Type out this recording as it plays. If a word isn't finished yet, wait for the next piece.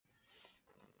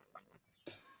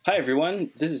Hi,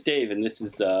 everyone. This is Dave, and this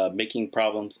is Making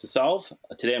Problems to Solve.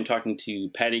 Today I'm talking to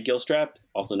Patti Gilstrap,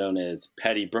 also known as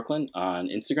Patti Brooklyn on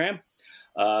Instagram.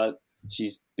 Uh,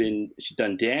 she's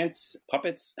done dance,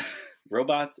 puppets,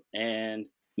 robots, and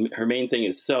her main thing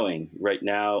is sewing. Right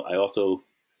now, I also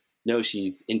know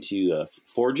she's into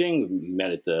forging. We met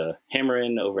at the Hammer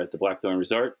Inn over at the Blackthorn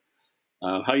Resort.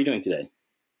 How are you doing today?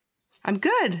 I'm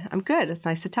good. It's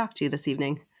nice to talk to you this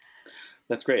evening.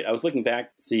 That's great. I was looking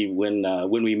back to see when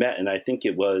we met, and I think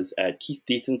it was at Keith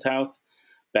Deason's house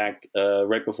back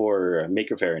right before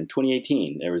Maker Faire in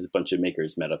 2018. There was a bunch of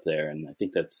makers met up there, and I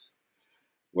think that's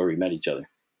where we met each other.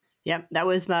 Yep, that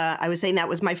was I was saying that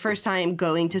was my first time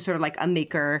going to sort of like a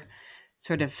maker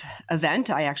sort of event.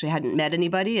 I actually hadn't met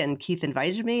anybody, and Keith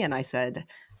invited me, and I said,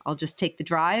 I'll just take the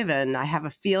drive, and I have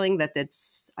a feeling that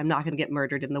I'm not going to get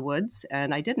murdered in the woods,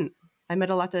 and I didn't. I met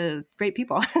a lot of great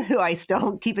people who I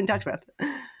still keep in touch with.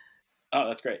 Oh,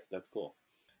 that's great. That's cool.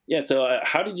 Yeah. So,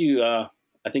 how did you? I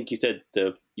think you said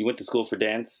you went to school for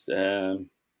dance, and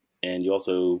you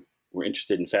also were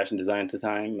interested in fashion design at the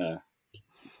time.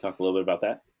 Talk a little bit about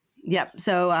that. Yep.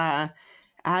 So,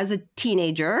 as a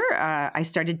teenager, I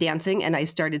started dancing and I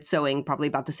started sewing probably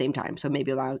about the same time. So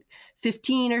maybe about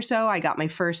 15 or so, I got my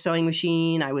first sewing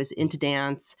machine. I was into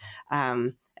dance.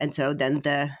 And so then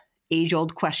the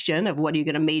age-old question of what are you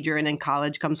going to major in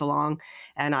college comes along,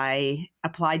 and I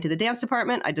applied to the dance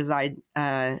department. I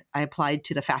applied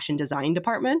to the fashion design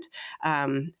department,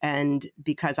 and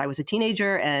because I was a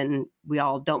teenager and we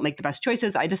all don't make the best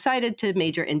choices, I decided to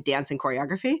major in dance and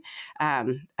choreography.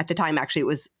 At the time, actually,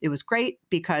 it was great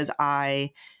because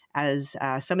as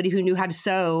somebody who knew how to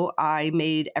sew, I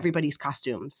made everybody's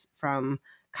costumes from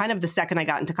kind of the second I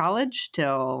got into college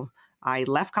till I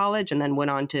left college, and then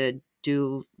went on to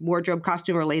do wardrobe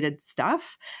costume related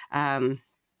stuff. So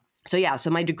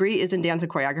my degree is in dance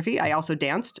and choreography. I also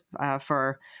danced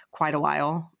for quite a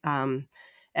while. And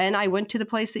I went to the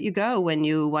place that you go when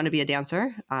you want to be a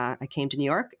dancer. I came to New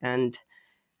York and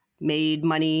made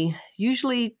money,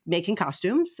 usually making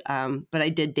costumes. But I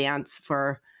did dance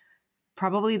for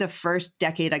probably the first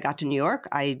decade I got to New York.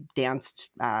 I danced,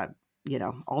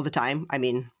 all the time. I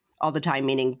mean, all the time,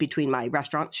 meaning between my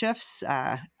restaurant shifts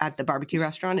at the barbecue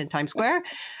restaurant in Times Square.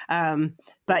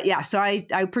 But yeah, so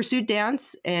I pursued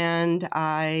dance, and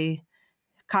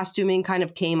costuming kind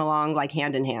of came along like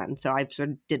hand in hand. So I sort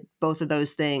of did both of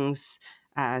those things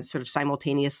sort of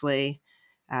simultaneously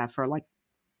for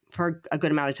a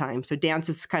good amount of time. So dance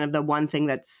is kind of the one thing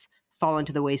that's fallen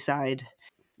to the wayside,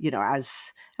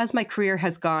 as my career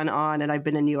has gone on, and I've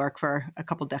been in New York for a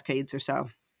couple decades or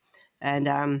so.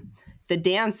 And the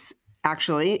dance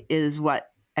actually is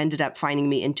what ended up finding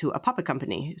me into a puppet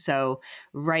company. So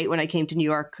right when I came to New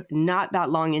York, not that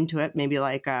long into it, maybe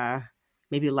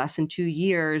less than 2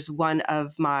 years, one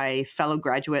of my fellow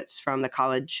graduates from the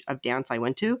College of Dance I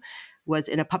went to was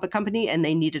in a puppet company, and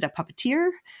they needed a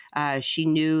puppeteer. She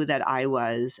knew that I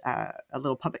was a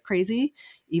little puppet crazy,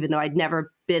 even though I'd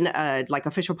never been a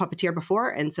official puppeteer before.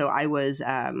 And so I was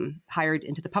hired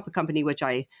into the puppet company, which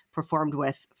I performed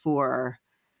with for,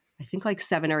 I think,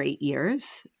 7 or 8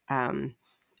 years.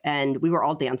 And we were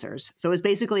all dancers. So it was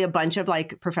basically a bunch of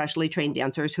professionally trained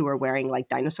dancers who were wearing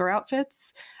dinosaur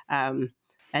outfits. And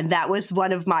that was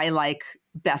one of my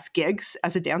best gigs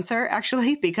as a dancer,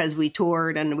 actually, because we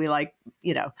toured and we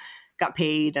got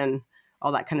paid and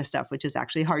all that kind of stuff, which is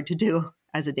actually hard to do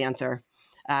as a dancer.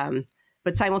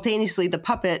 But simultaneously, the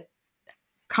puppet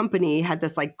company had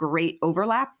this great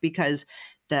overlap because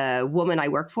the woman I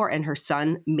work for and her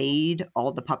son made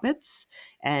all the puppets,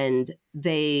 and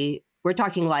we're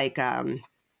talking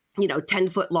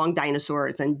 10-foot long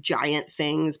dinosaurs and giant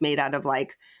things made out of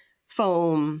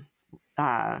foam,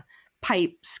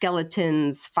 pipe,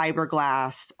 skeletons,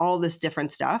 fiberglass, all this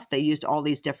different stuff. They used all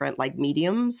these different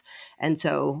mediums. And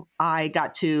so I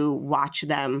got to watch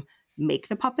them make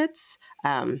the puppets.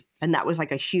 And that was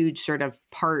a huge sort of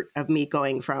part of me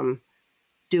going from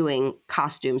doing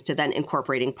costumes to then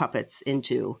incorporating puppets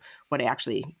into what I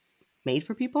actually made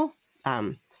for people.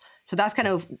 So that's kind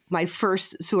of my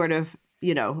first sort of,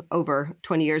 over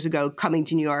 20 years ago, coming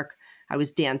to New York. I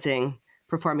was dancing,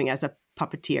 performing as a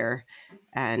puppeteer,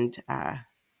 and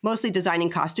mostly designing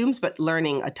costumes, but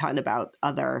learning a ton about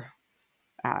other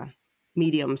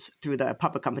mediums through the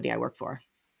puppet company I work for.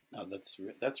 Oh,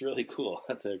 that's really cool.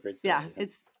 That's a great story. Yeah,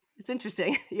 it's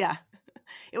interesting. Yeah,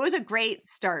 it was a great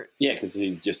start. Yeah, because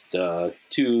you just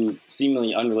two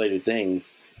seemingly unrelated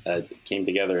things came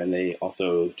together, and they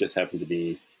also just happened to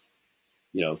be,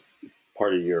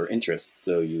 part of your interest.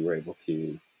 So you were able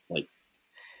to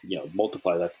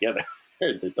multiply that together.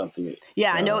 It's something.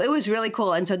 Yeah, no, it was really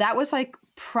cool. And so that was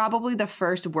probably the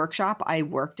first workshop I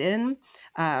worked in.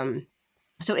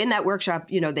 So in that workshop,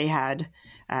 they had,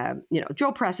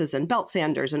 drill presses and belt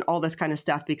sanders and all this kind of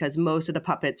stuff, because most of the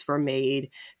puppets were made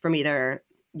from either,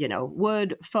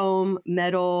 wood, foam,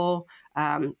 metal.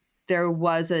 There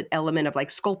was an element of like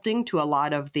sculpting to a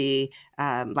lot of the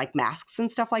like masks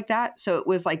and stuff like that. So it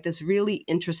was like this really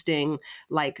interesting,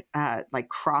 like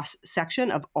cross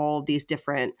section of all these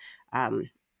different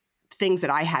things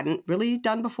that I hadn't really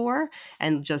done before.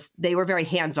 And just, they were very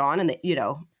hands-on, and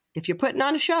if you're putting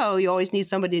on a show, you always need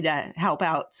somebody to help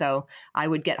out. So I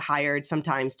would get hired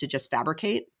sometimes to just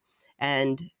fabricate.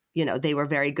 And, they were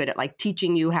very good at like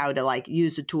teaching you how to like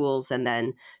use the tools, and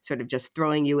then sort of just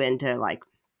throwing you into like,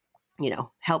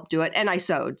 help do it. And I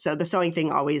sewed. So the sewing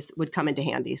thing always would come into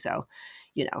handy. So,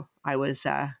 I was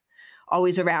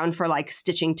always around for like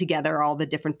stitching together all the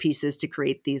different pieces to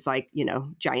create these like,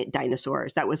 giant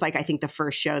dinosaurs. That was like, I think the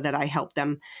first show that I helped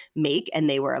them make. And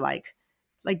they were like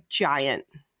giant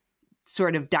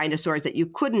sort of dinosaurs that you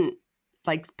couldn't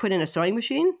like put in a sewing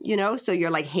machine, so you're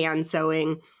like hand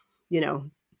sewing,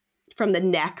 from the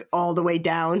neck all the way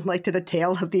down, like to the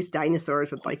tail of these dinosaurs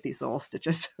with like these little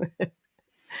stitches.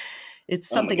 It's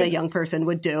something a young person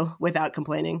would do without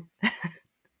complaining.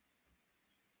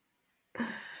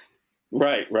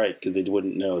 Right. Because they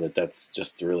wouldn't know that that's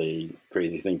just a really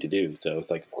crazy thing to do. So it's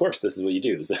like, of course, this is what you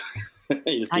do. So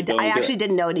you just keep going. I actually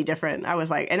didn't know any different. I was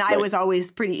like, and I was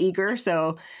always pretty eager.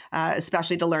 So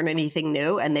especially to learn anything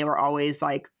new. And they were always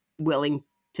like willing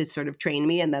to sort of train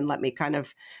me and then let me kind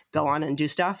of go on and do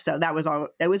stuff. So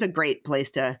it was a great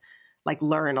place to like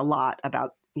learn a lot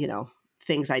about,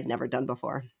 things I'd never done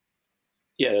before.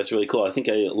 Yeah, that's really cool. I think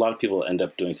a lot of people end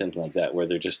up doing something like that, where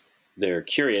they're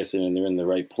curious and they're in the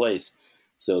right place.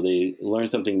 So they learn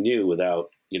something new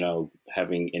without,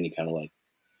 having any kind of like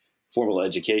formal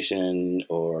education,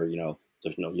 or, you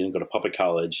didn't go to puppet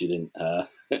college. You didn't,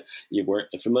 you weren't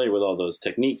familiar with all those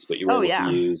techniques, but you were able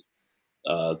to use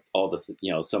all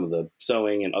the, some of the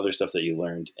sewing and other stuff that you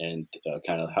learned, and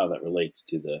kind of how that relates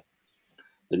to the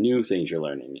new things you're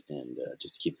learning, and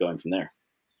just keep going from there.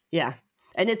 Yeah.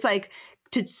 And it's like,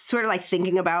 to sort of like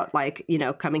thinking about like,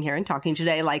 coming here and talking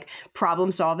today, like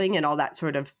problem solving and all that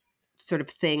sort of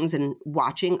things, and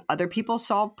watching other people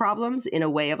solve problems in a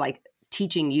way of like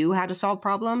teaching you how to solve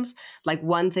problems. Like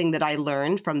one thing that I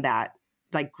learned from that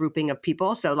like grouping of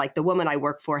people. So like the woman I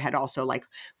work for had also like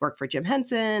worked for Jim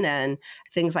Henson and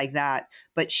things like that.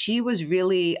 But she was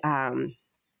really,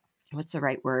 what's the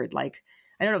right word? Like,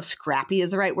 I don't know if scrappy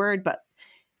is the right word, but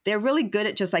they're really good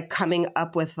at just like coming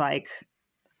up with like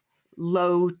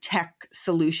low tech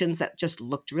solutions that just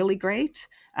looked really great.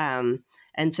 And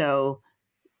so,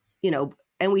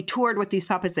 and we toured with these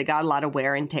puppets. They got a lot of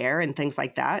wear and tear and things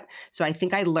like that. So I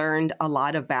think I learned a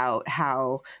lot about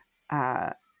how,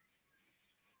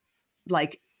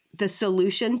 like the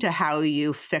solution to how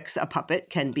you fix a puppet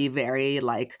can be very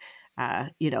like,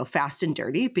 fast and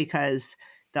dirty, because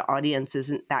the audience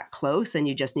isn't that close and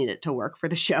you just need it to work for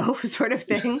the show sort of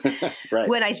thing. Right.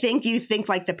 When I think you think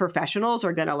like the professionals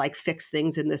are going to like fix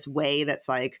things in this way that's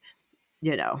like,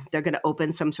 they're going to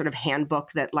open some sort of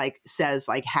handbook that like says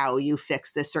like how you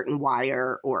fix this certain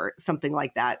wire or something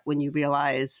like that, when you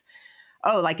realize,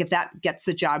 oh, like if that gets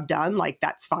the job done, like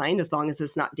that's fine as long as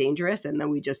it's not dangerous. And then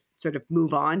we just sort of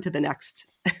move on to the next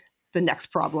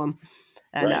problem.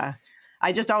 And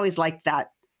I just always liked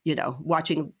that,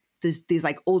 watching these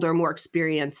like older, more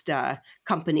experienced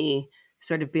company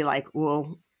sort of be like,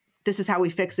 well, this is how we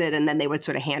fix it. And then they would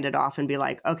sort of hand it off and be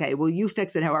like, okay, well, you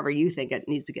fix it however you think it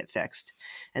needs to get fixed.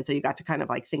 And so you got to kind of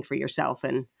like think for yourself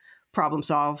and problem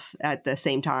solve at the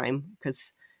same time,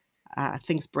 because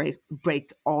things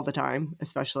break all the time.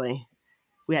 Especially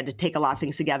we had to take a lot of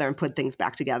things together and put things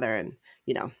back together. And,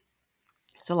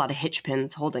 it's a lot of hitch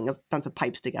pins holding a bunch of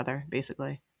pipes together,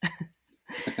 basically.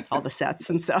 All the sets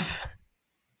and stuff.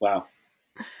 Wow.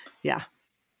 Yeah.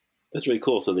 That's really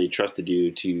cool. So they trusted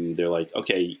you they're like,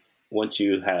 okay, once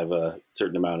you have a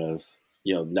certain amount of,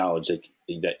 knowledge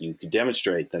that you could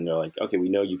demonstrate, then they're like, okay, we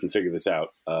know you can figure this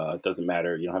out. It doesn't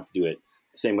matter. You don't have to do it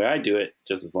the same way I do it,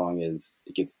 just as long as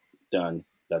it gets done.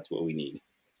 That's what we need.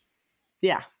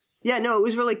 Yeah. Yeah, no, it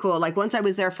was really cool. Like once I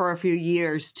was there for a few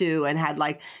years too, and had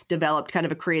like developed kind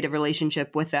of a creative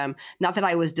relationship with them. Not that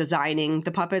I was designing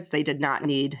the puppets. They did not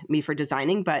need me for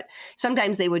designing, but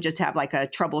sometimes they would just have like a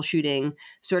troubleshooting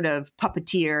sort of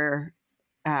puppeteer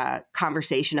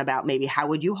conversation about maybe how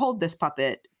would you hold this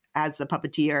puppet as the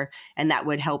puppeteer. And that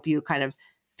would help you kind of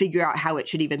figure out how it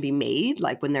should even be made.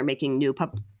 Like when they're making new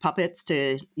puppets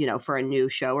to, for a new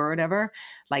show or whatever,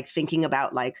 like thinking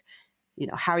about like,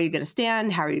 how are you going to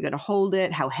stand? How are you going to hold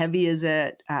it? How heavy is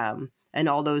it? and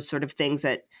all those sort of things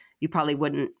that you probably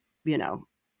wouldn't,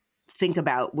 think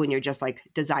about when you're just like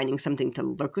designing something to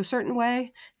look a certain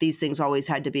way. These things always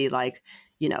had to be like,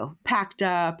 packed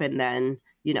up, and then,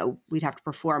 we'd have to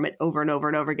perform it over and over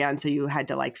and over again. So you had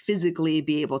to like physically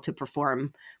be able to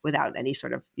perform without any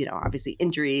sort of, obviously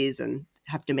injuries, and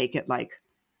have to make it like,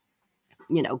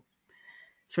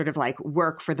 sort of like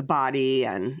work for the body,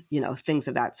 and, things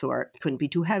of that sort. Couldn't be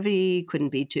too heavy,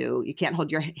 you can't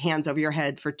hold your hands over your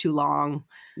head for too long,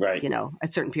 Right.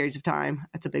 At certain periods of time.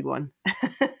 That's a big one.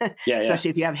 Yeah. Especially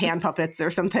if you have hand puppets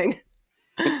or something.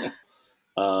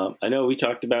 I know we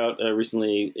talked about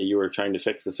recently you were trying to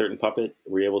fix a certain puppet.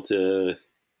 Were you able to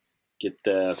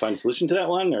find a solution to that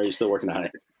one, or are you still working on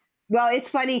it? Well, it's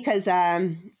funny because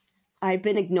I've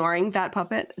been ignoring that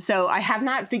puppet. So I have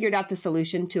not figured out the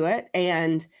solution to it.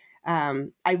 And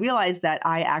I realized that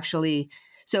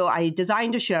I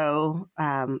designed a show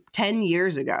 10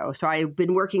 years ago. So I've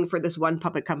been working for this one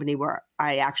puppet company where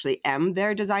I actually am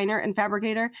their designer and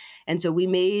fabricator. And so we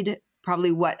made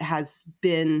probably what has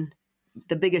been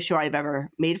the biggest show I've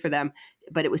ever made for them,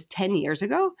 but it was 10 years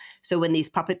ago. So when these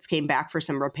puppets came back for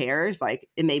some repairs, like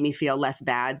it made me feel less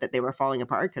bad that they were falling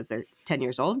apart because they're 10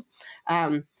 years old.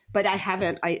 But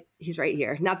he's right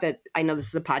here. Not that I know this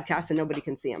is a podcast and nobody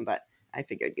can see him, but I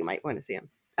figured you might want to see him.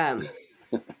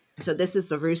 So this is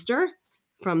the rooster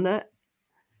from the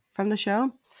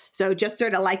show. So just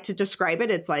sort of like to describe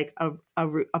it, it's like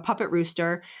a puppet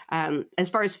rooster. As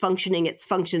far as functioning, its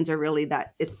functions are really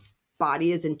that its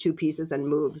body is in two pieces and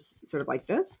moves sort of like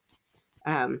this.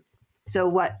 So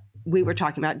what we were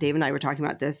talking about, Dave and I were talking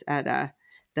about this at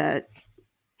the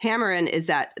Hammerin', is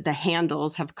that the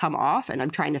handles have come off, and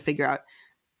I'm trying to figure out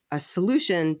a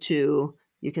solution to,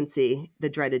 you can see the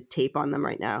dreaded tape on them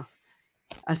right now,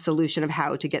 a solution of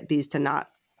how to get these to not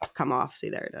come off. See,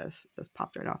 there it is. It just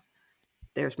popped right off.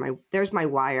 There's my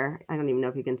wire. I don't even know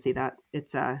if you can see that.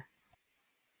 It's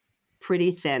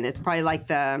pretty thin. It's probably like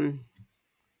the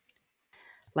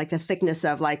thickness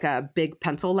of like a big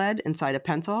pencil lead inside a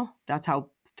pencil. That's how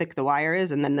thick the wire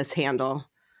is. And then this handle,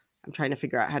 I'm trying to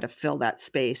figure out how to fill that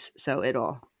space so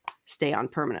it'll stay on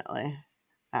permanently.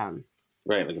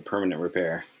 Right, like a permanent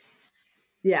repair.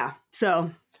 Yeah.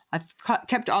 So I've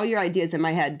kept all your ideas in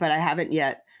my head, but I haven't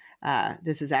yet.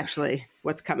 This is actually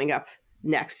what's coming up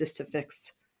next, is to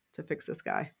fix this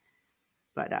guy.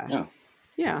 But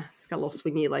yeah, it's got little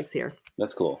swingy legs here.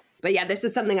 That's cool. But yeah, this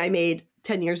is something I made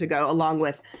 10 years ago, along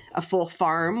with a full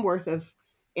farm worth of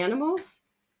animals.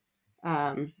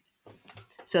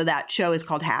 So that show is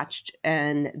called Hatched,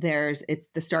 and it's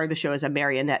the star of the show is a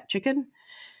marionette chicken.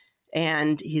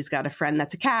 And he's got a friend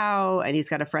that's a cow, and he's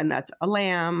got a friend that's a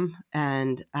lamb,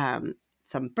 and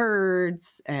some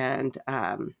birds, and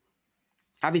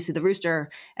obviously the rooster.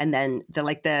 And then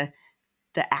the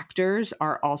actors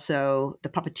are also the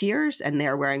puppeteers, and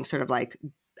they're wearing sort of like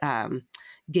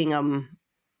gingham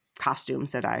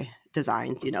costumes that I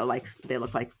designed. Like they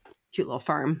look like cute little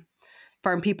farm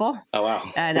people. Oh wow!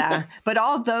 And but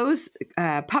all of those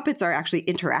puppets are actually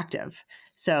interactive.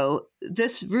 So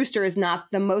this rooster is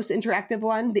not the most interactive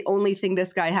one. The only thing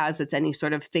this guy has that's any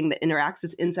sort of thing that interacts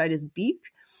is inside his beak.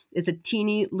 It's a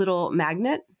teeny little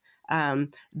magnet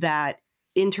that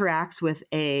interacts with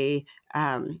a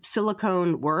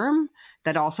silicone worm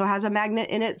that also has a magnet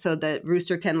in it. So the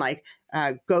rooster can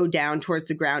go down towards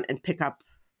the ground and pick up,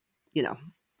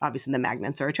 obviously the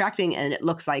magnets are attracting, and it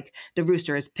looks like the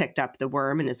rooster has picked up the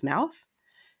worm in his mouth.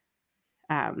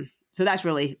 So that's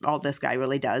really all this guy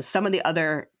really does. Some of the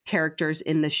other characters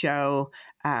in the show,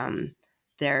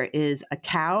 there is a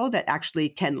cow that actually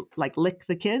can lick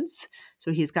the kids.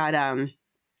 So he's got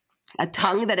a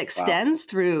tongue that extends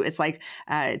through. It's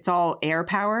it's all air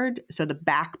powered. So the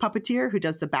back puppeteer who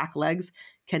does the back legs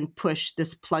can push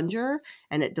this plunger,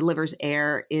 and it delivers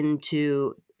air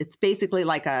into. It's basically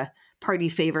like a party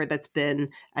favor that's been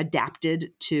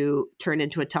adapted to turn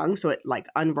into a tongue. So it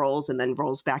unrolls and then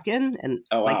rolls back in and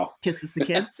kisses the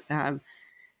kids.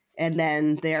 And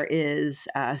then there is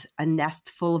a nest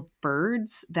full of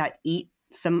birds that eat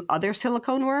some other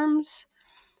silicone worms.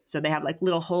 So they have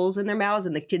little holes in their mouths,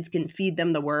 and the kids can feed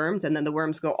them the worms. And then the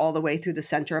worms go all the way through the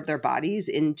center of their bodies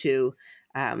into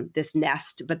this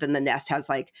nest. But then the nest has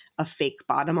a fake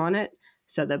bottom on it.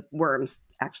 So the worms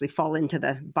actually fall into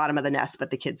the bottom of the nest,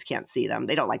 but the kids can't see them.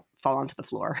 They don't fall onto the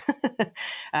floor.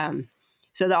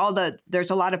 So there's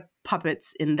a lot of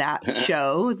puppets in that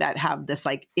show that have this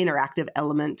interactive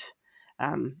element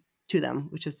to them,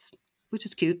 which is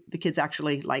cute. The kids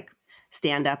actually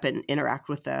stand up and interact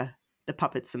with the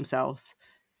puppets themselves.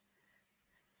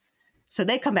 So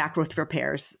they come back with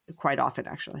repairs quite often,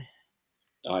 actually.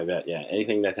 Oh, I bet. Yeah.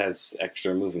 Anything that has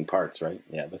extra moving parts, right?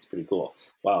 Yeah, that's pretty cool.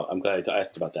 Wow. I'm glad I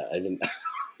asked about that. I didn't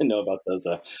know about those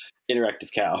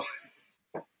interactive cow.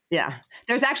 Yeah.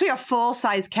 There's actually a full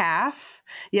size calf.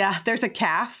 Yeah. There's a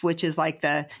calf, which is like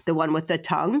the one with the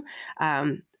tongue.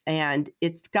 And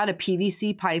it's got a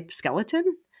PVC pipe skeleton.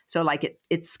 So like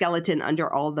its skeleton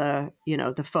under all the,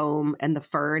 the foam and the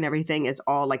fur and everything is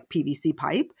all like PVC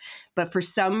pipe. But for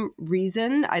some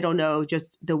reason, I don't know,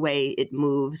 just the way it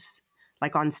moves,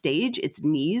 like on stage, its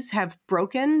knees have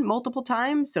broken multiple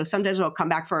times. So sometimes it'll come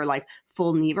back for like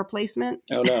full knee replacement,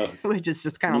 Oh, no. which is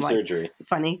just kind Knee of like surgery.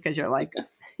 funny because you're like,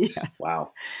 yes.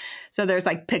 Wow. So there's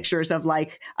like pictures of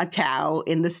like a cow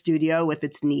in the studio with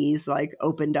its knees like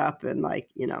opened up and like,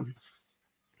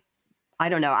 I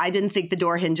don't know. I didn't think the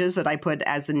door hinges that I put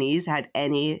as the knees had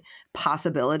any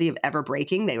possibility of ever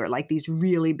breaking. They were like these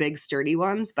really big, sturdy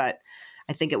ones, but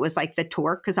I think it was like the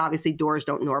torque, because obviously doors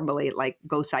don't normally like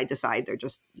go side to side. They're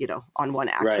just, on one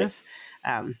axis.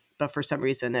 Right. But for some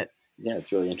reason Yeah,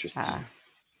 it's really interesting.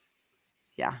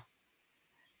 Yeah.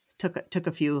 Took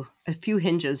a few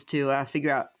hinges to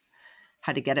figure out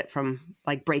how to get it from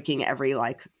like breaking every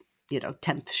like,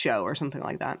 10th show or something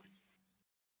like that.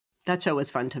 That show was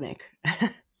fun to make.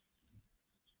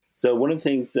 So one of the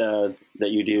things that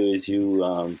you do is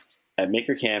you at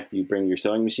Maker Camp, you bring your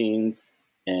sewing machines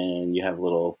and you have a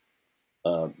little,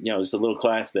 just a little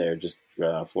class there, just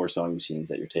 4 sewing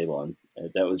machines at your table. And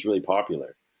that was really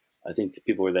popular. I think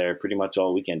people were there pretty much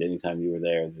all weekend. Anytime you were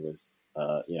there was,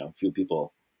 a few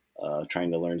people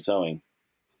trying to learn sewing.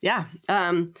 Yeah.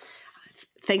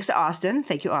 Thanks to Austin.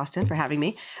 Thank you, Austin, for having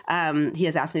me. He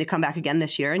has asked me to come back again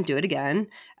this year and do it again.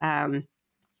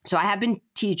 So I have been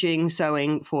teaching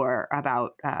sewing for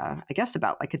about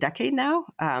like a decade now.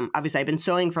 Obviously, I've been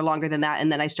sewing for longer than that,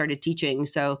 and then I started teaching.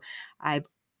 So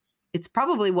it's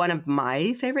probably one of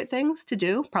my favorite things to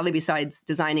do, probably besides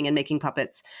designing and making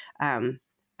puppets.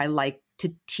 I like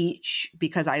to teach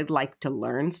because I like to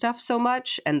learn stuff so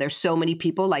much. And there's so many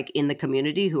people like in the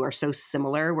community who are so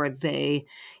similar where they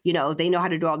know how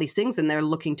to do all these things and they're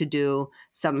looking to do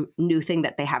some new thing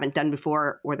that they haven't done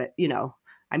before, or that,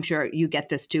 I'm sure you get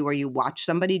this too, where you watch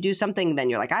somebody do something, then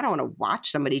you're like, I don't want to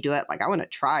watch somebody do it. Like I want to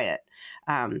try it.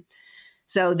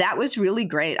 So that was really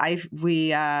great. We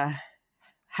had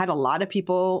a lot of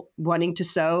people wanting to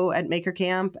sew at Maker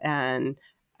Camp, and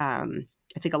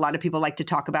I think a lot of people like to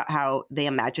talk about how they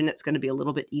imagine it's going to be a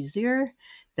little bit easier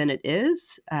than it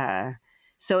is.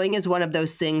 Sewing is one of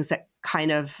those things that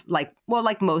kind of like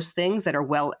most things that are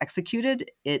well executed,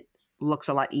 it looks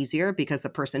a lot easier because the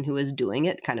person who is doing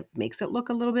it kind of makes it look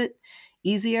a little bit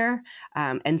easier.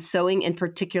 And sewing in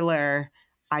particular,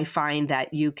 I find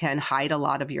that you can hide a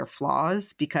lot of your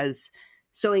flaws because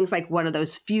sewing's like one of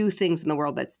those few things in the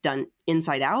world that's done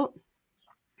inside out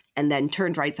and then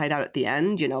turned right side out at the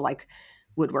end, like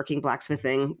woodworking,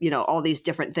 blacksmithing, all these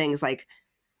different things. Like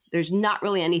there's not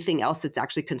really anything else that's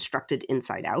actually constructed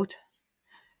inside out,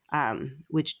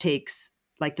 which takes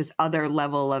like this other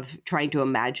level of trying to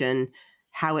imagine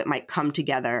how it might come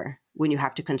together when you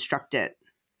have to construct it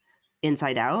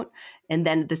inside out. And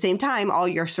then at the same time, all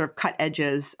your sort of cut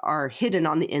edges are hidden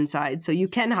on the inside. So you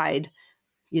can hide,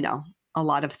 a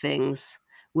lot of things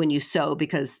when you sew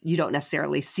because you don't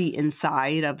necessarily see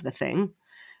inside of the thing.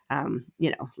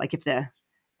 Like if the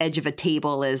edge of a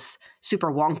table is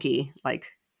super wonky, like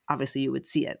obviously you would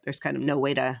see it. There's kind of no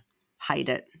way to hide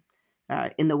it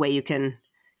in the way you can,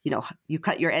 you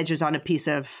cut your edges on a piece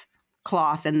of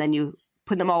cloth and then you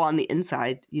put them all on the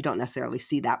inside. You don't necessarily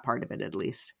see that part of it, at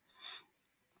least.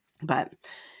 But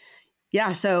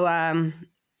yeah, so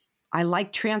I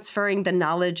like transferring the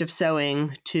knowledge of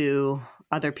sewing to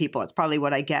other people. It's probably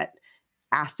what I get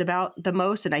asked about the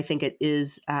most. And I think it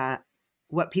is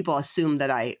what people assume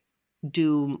that I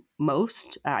do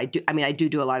most. I do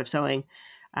a lot of sewing,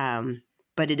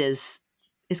 but it's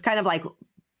kind of like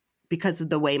because of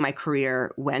the way my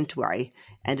career went, where I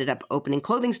ended up opening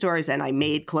clothing stores and I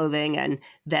made clothing, and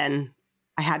then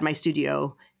I had my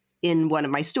studio in one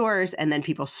of my stores, and then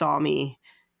people saw me.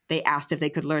 They asked if they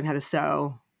could learn how to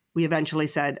sew. We eventually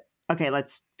said, okay,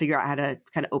 let's figure out how to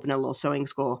kind of open a little sewing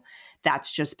school. That's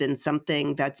just been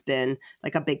something that's been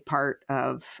like a big part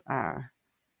of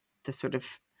the sort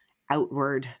of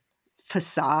outward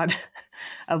facade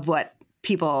of what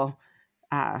people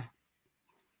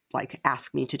like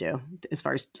ask me to do as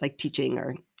far as like teaching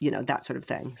or, that sort of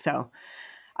thing. So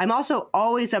I'm also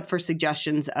always up for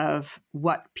suggestions of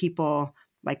what people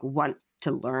like want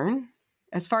to learn.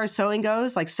 As far as sewing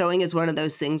goes, like sewing is one of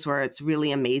those things where it's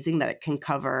really amazing that it can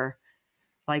cover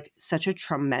like such a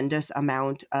tremendous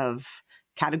amount of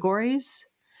categories.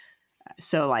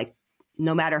 So like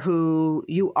no matter who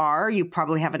you are, you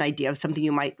probably have an idea of something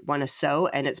you might want to sew,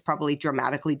 and it's probably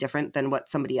dramatically different than what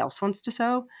somebody else wants to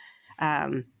sew.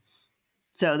 Um,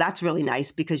 so that's really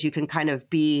nice because you can kind of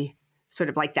be sort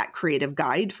of like that creative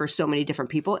guide for so many different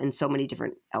people in so many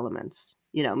different elements,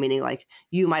 meaning like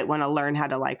you might want to learn how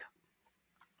to like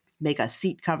make a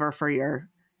seat cover for your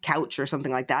couch or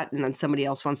something like that. And then somebody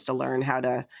else wants to learn how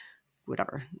to,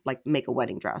 whatever, like make a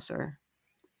wedding dress or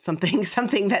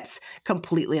something that's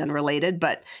completely unrelated,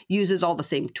 but uses all the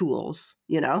same tools,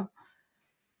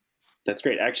 That's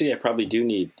great. Actually, I probably do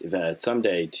need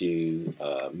someday to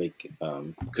make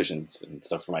cushions and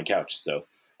stuff for my couch. So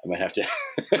I might have to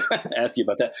ask you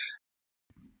about that.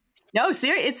 No,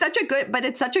 seriously, it's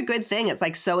such a good thing. It's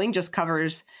like sewing just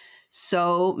covers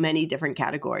so many different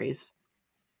categories.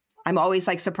 I'm always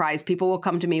like surprised. People will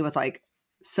come to me with like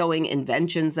sewing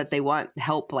inventions that they want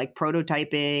help, like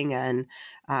prototyping and,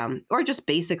 or just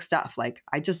basic stuff. Like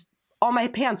all my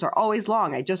pants are always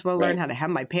long. I just want to learn Right. how to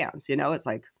hem my pants. It's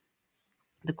like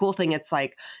the cool thing. It's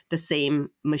like the same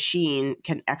machine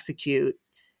can execute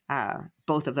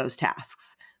both of those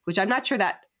tasks, which I'm not sure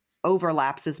that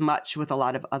overlaps as much with a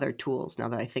lot of other tools now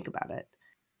that I think about it.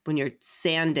 When you're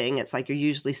sanding, it's like you're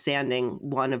usually sanding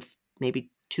one of maybe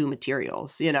two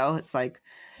materials, it's like,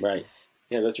 Right.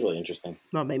 Yeah, that's really interesting.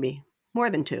 well, maybe more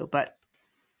than two, but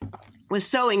with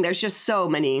sewing, there's just so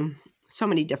many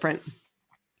different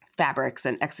fabrics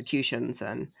and executions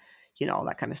and, all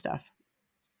that kind of stuff.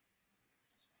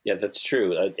 Yeah, that's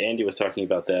true. Andy was talking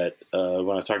about that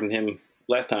when I was talking to him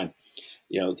last time.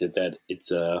 That it's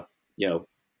the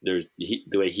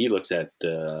way he looks at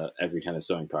every kind of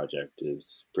sewing project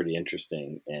is pretty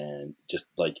interesting, and just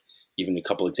like even a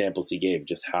couple examples he gave,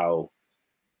 just how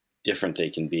different they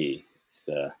can be.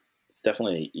 It's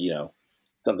definitely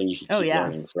something you can keep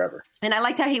learning forever. And I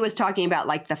liked how he was talking about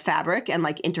like the fabric and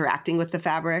like interacting with the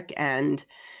fabric, and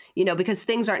because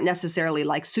things aren't necessarily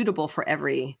like suitable for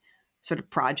every sort of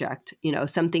project.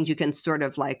 Some things you can sort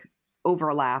of like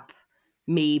overlap.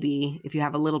 Maybe if you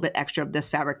have a little bit extra of this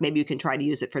fabric, maybe you can try to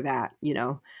use it for that,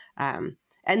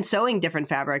 and sewing different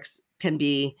fabrics can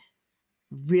be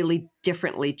really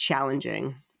differently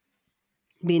challenging,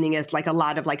 meaning it's like a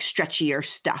lot of like stretchier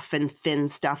stuff and thin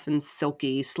stuff and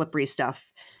silky, slippery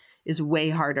stuff is way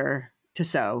harder to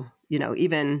sew,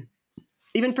 even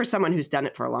for someone who's done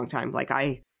it for a long time. Like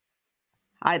I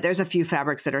there's a few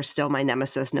fabrics that are still my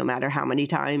nemesis, no matter how many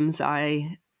times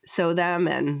I sew them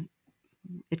and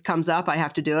it comes up, I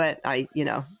have to do it. I,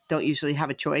 don't usually have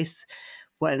a choice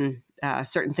when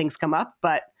certain things come up,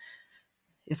 but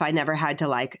if I never had to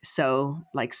like sew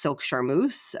like silk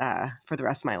charmeuse for the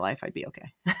rest of my life, I'd be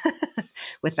okay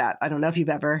with that. I don't know if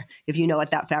you know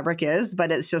what that fabric is,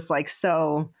 but it's just like,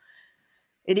 so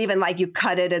it even like you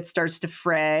cut it, it starts to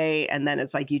fray. And then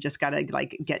it's like, you just got to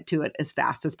like get to it as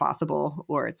fast as possible.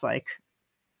 Or it's like,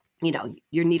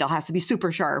 your needle has to be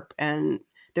super sharp. And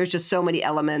there's just so many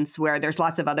elements where there's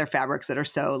lots of other fabrics that are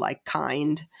so like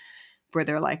kind, where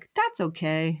they're like, that's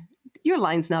okay. Your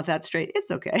line's not that straight.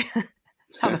 It's okay.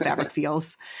 That's how the fabric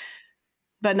feels.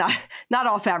 But not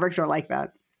all fabrics are like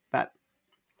that. But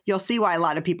you'll see why a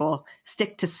lot of people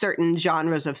stick to certain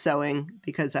genres of sewing,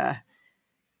 because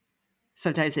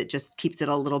sometimes it just keeps it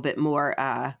a little bit more,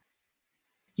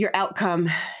 your outcome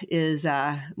is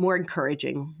more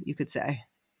encouraging, you could say.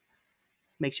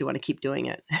 Makes you want to keep doing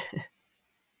it.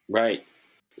 Right.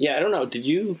 Yeah, I don't know.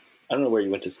 I don't know where you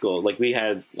went to school. Like we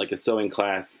had like a sewing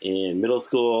class in middle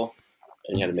school,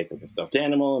 and you had to make like a stuffed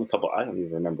animal and I don't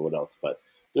even remember what else, but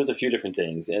there was a few different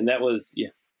things. And that was, yeah.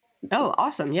 Oh,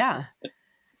 awesome. Yeah.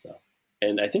 So,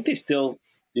 and I think they still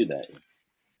do that.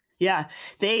 Yeah.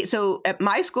 So at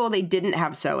my school, they didn't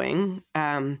have sewing.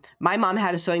 My mom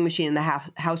had a sewing machine in the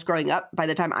house growing up. By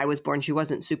the time I was born, she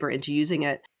wasn't super into using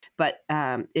it. But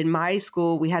in my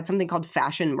school, we had something called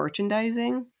fashion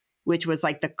merchandising, which was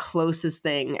like the closest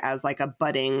thing as like a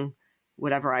budding,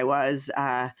 whatever I was,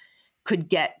 could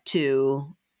get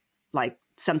to like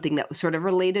something that was sort of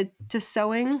related to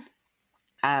sewing.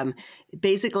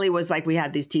 Basically was like we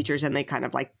had these teachers and they kind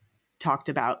of like talked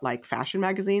about like fashion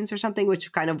magazines or something,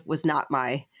 which kind of was not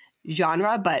my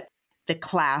genre, but the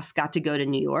class got to go to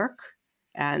New York.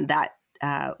 And that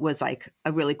was like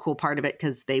a really cool part of it,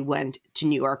 because they went to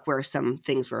New York where some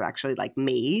things were actually like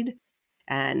made.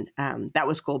 And that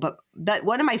was cool. But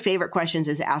one of my favorite questions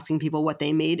is asking people what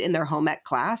they made in their home ec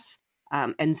class.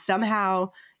 And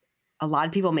somehow a lot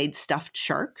of people made stuffed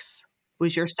sharks.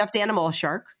 Was your stuffed animal a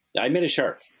shark? I made a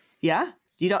shark. Yeah.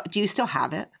 Do you still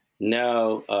have it?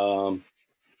 No.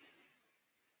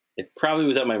 It probably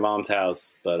was at my mom's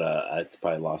house, but it's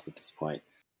probably lost at this point.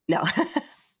 No.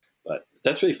 But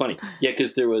That's really funny. Yeah,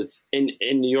 because there was in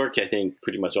New York, I think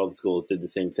pretty much all the schools did the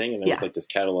same thing, and there was Yeah. like this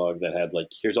catalog that had like,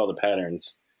 here's all the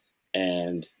patterns,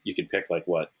 and you could pick like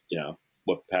what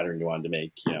pattern you wanted to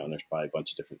make, and there's probably a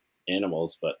bunch of different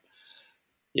animals, but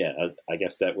yeah, I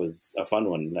guess that was a fun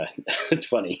one. It's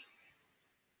funny.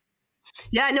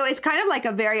 Yeah, no, it's kind of like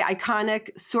a very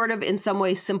iconic, sort of in some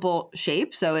ways simple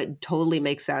shape. So it totally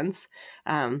makes sense.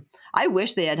 I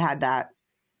wish they had had that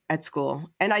at school.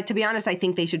 And to be honest, I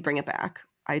think they should bring it back.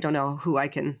 I don't know who I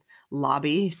can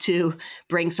lobby to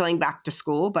bring sewing back to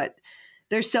school, but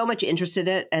there's so much interest in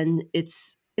it. And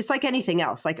it's like anything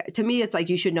else. Like to me, it's like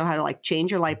you should know how to like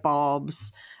change your light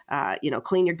bulbs,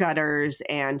 clean your gutters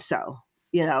and sew,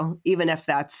 even if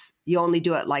you only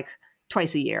do it like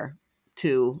twice a year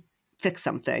to fix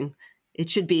something. It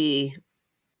should be,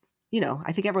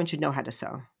 I think everyone should know how to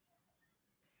sew.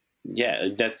 Yeah,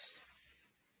 that's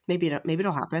Maybe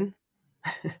it'll happen.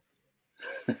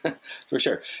 for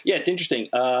sure. Yeah, it's interesting.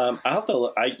 I have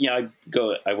to.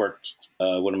 I work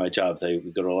one of my jobs. I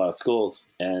go to a lot of schools,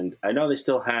 and I know they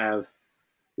still have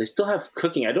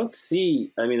cooking. I don't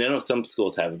see. I mean, I know some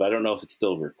schools have it, but I don't know if it's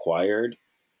still required.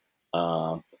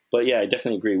 But yeah, I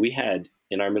definitely agree. We had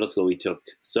in our middle school, we took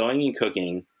sewing and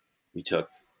cooking. We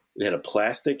had a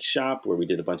plastic shop where we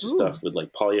did a bunch of Ooh. stuff with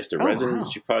like polyester Oh, resin, wow.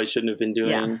 which you probably shouldn't have been doing.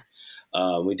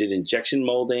 Yeah. We did injection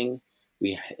molding.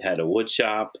 We had a wood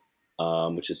shop,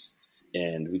 and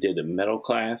we did a metal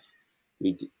class.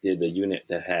 We did a unit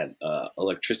that had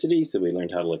electricity, so we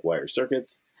learned how to like wire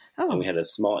circuits. And we Oh, had a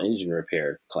small engine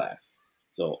repair class.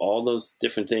 So all those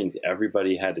different things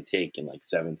everybody had to take in like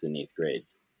 7th and 8th grade.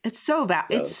 it's So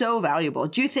it's so valuable.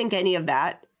 Do you think any of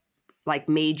that like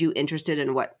made you interested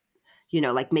in what,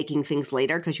 like making things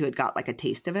later because you had got like a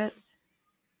taste of it?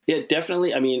 yeah,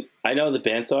 definitely. I mean, I know the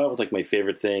bandsaw was like my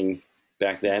favorite thing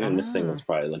back then, and this thing Ah. was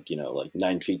probably like like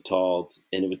 9 feet tall,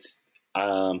 and it was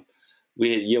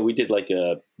we did like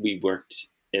we worked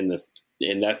in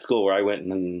that school where I went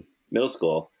in middle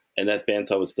school, and that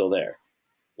bandsaw was still there,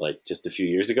 like just a few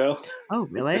years ago, Oh,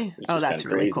 really? which Oh, is kind that's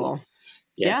of really crazy. cool.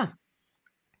 Yeah, Yeah.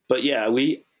 but yeah,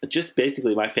 we just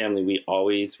basically my family we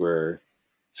always were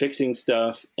fixing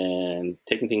stuff and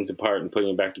taking things apart and putting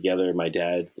them back together. My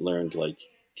dad learned like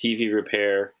TV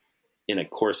repair in a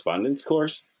correspondence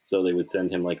course. So they would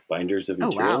send him like binders of Oh,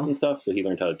 materials wow. and stuff. So he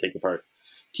learned how to take apart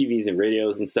TVs and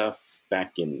radios and stuff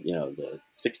back in, the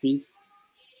 60s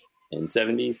and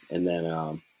 70s. And then,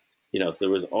 so there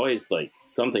was always like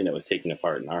something that was taken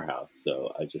apart in our house.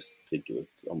 So I just think it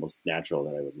was almost natural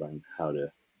that I would learn how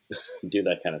to do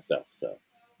that kind of stuff. So I think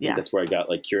Yeah. that's where I got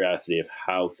like curiosity of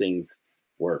how things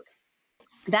work.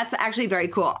 That's actually very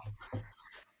cool.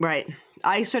 Right.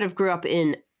 I sort of grew up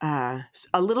in a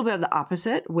little bit of the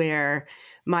opposite, where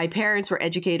my parents were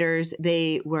educators.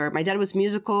 My dad was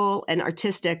musical and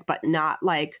artistic, but not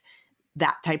like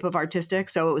that type of artistic.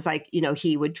 So it was like,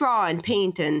 he would draw and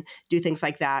paint and do things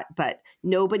like that, but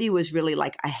nobody was really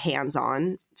like a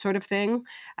hands-on sort of thing.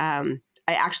 I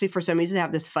actually, for some reason,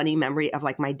 have this funny memory of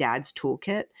like my dad's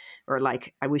toolkit, or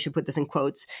like, we should put this in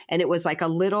quotes. And it was like a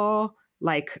little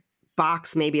like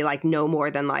box, maybe like no more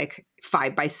than like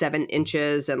 5 by 7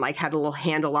 inches, and like had a little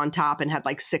handle on top and had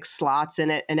like 6 slots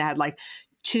in it. And it had like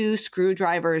 2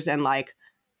 screwdrivers and like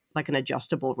an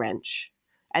adjustable wrench.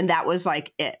 And that was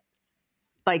like it.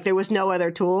 Like there was no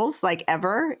other tools like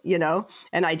ever,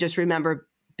 And I just remember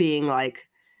being like,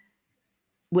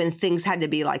 when things had to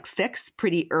be like fixed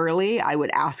pretty early, I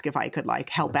would ask if I could like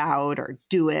help out or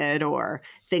do it or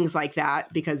things like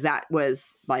that, because that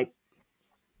was like,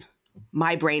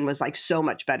 my brain was like so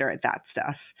much better at that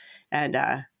stuff. And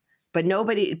but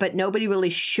nobody really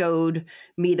showed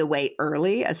me the way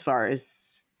early as far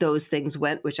as those things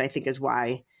went, which I think is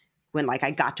why when like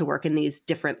I got to work in these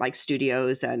different like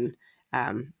studios, and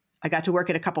I got to work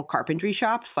at a couple carpentry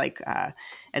shops, like at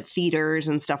theaters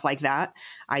and stuff like that.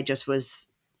 I just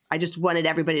wanted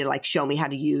everybody to like show me how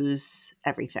to use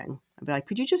everything. I'd be like,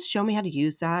 could you just show me how to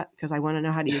use that? Because I want to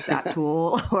know how to use that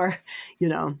tool, or,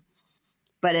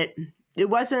 but it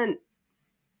wasn't,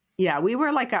 yeah, we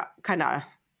were like a kind of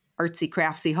artsy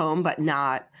craftsy home, but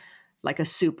not like a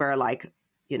super like,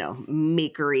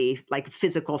 makery, like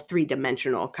physical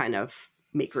 3-dimensional kind of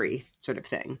makery sort of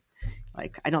thing.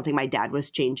 Like, I don't think my dad was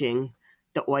changing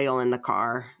the oil in the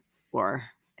car or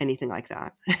anything like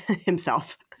that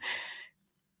himself,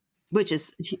 which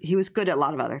is, he was good at a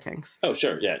lot of other things. Oh,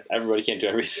 sure. Yeah. Everybody can't do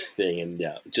everything. And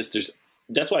yeah,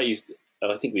 that's why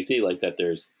I think we see like that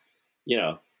there's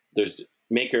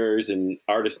makers and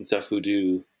artists and stuff who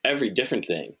do every different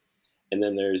thing. And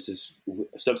then there's this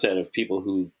subset of people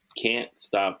who can't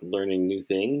stop learning new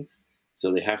things.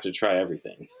 So they have to try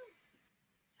everything.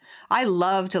 I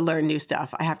love to learn new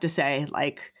stuff. I have to say,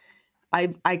 like,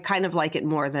 I kind of like it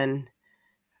more than,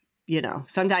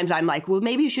 sometimes I'm like, well,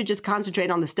 maybe you should just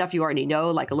concentrate on the stuff you already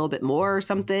know, like a little bit more or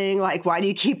something. Like, why do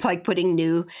you keep like putting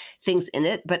new things in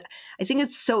it? But I think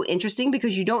it's so interesting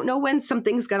because you don't know when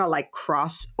something's going to like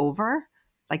cross over.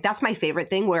 Like, that's my favorite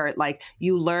thing where like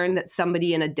you learn that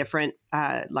somebody in a different,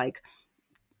 like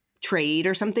trade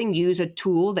or something use a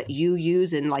tool that you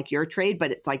use in like your trade,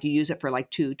 but it's like you use it for like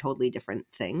two totally different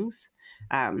things.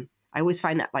 I always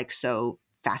find that like so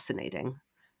fascinating.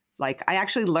 Like I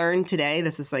actually learned today,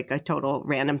 this is like a total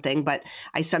random thing, but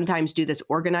I sometimes do this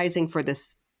organizing for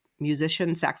this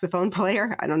musician saxophone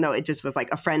player. I don't know. It just was like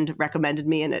a friend recommended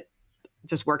me and it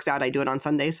just works out. I do it on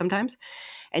Sundays sometimes.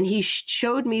 And he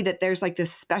showed me that there's like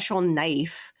this special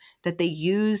knife that they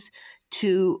use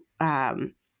to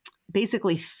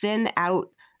basically thin out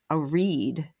a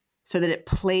reed so that it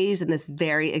plays in this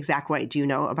very exact way. Do you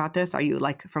know about this? Are you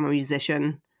like from a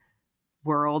musician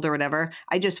world or whatever?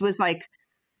 I just was like,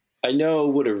 I know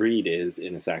what a reed is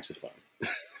in a saxophone.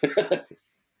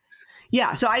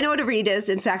 yeah, so I know what a reed is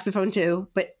in saxophone too,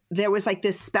 but there was like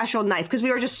this special knife because we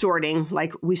were just sorting,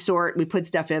 like we put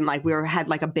stuff in, like had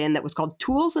like a bin that was called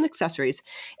tools and accessories.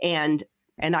 And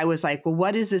I was like, well,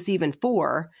 what is this even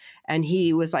for? And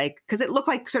he was like, because it looked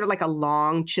like sort of like a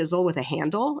long chisel with a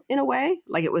handle in a way.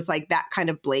 Like it was like that kind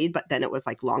of blade, but then it was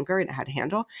like longer and it had a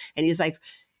handle. And he's like,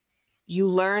 you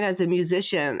learn as a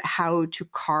musician how to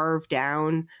carve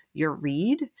down your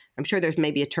reed. I'm sure there's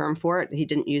maybe a term for it. He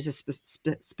didn't use a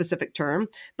specific term,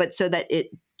 but so that it,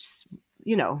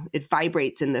 it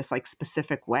vibrates in this like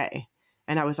specific way.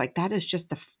 And I was like, that is just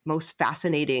the most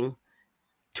fascinating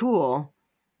tool.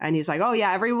 And he's like, oh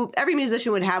yeah, every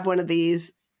musician would have one of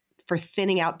these for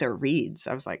thinning out their reeds.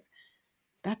 I was like,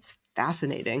 that's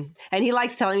fascinating. And he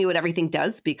likes telling me what everything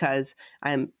does because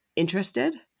I'm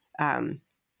interested.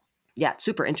 Yeah, it's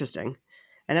super interesting.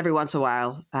 And every once in a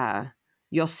while,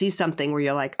 you'll see something where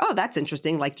you're like, oh, that's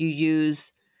interesting. Like you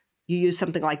use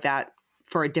something like that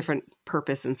for a different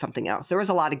purpose in something else. There was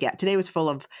a lot of today was full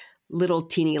of little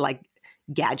teeny like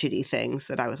gadgety things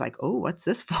that I was like, oh, what's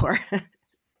this for?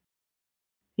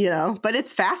 But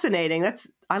it's fascinating.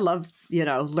 I love,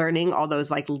 learning all those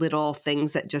like little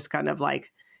things that just kind of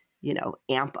like,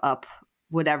 amp up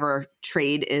whatever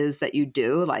trade is that you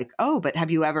do. Like, oh, but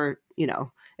have you ever,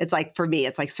 it's like, for me,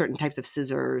 it's like certain types of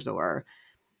scissors or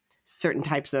certain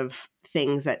types of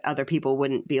things that other people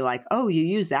wouldn't be like, oh, you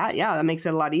use that. Yeah. That makes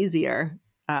it a lot easier.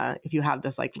 If you have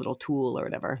this like little tool or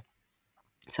whatever.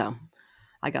 So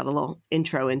I got a little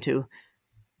intro into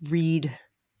reed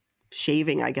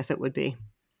shaving, I guess it would be,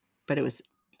 but it was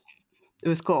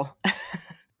cool.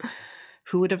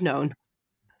 Who would have known?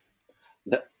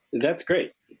 That's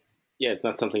great. Yeah, it's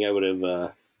not something I would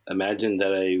have imagined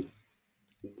that I,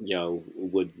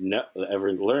 would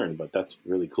ever learn, but that's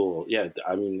really cool. Yeah,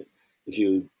 I mean,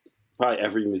 probably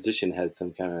every musician has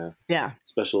some kind of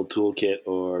special toolkit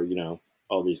or,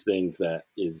 all these things that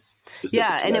is specific.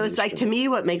 Yeah, and it was like, to me,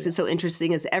 what makes it so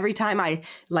interesting is every time I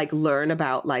like learn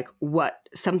about like what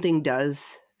something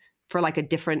does for like a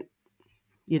different,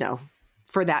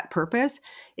 for that purpose,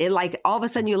 it like all of a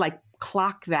sudden you like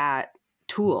clock that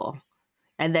tool.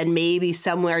 And then maybe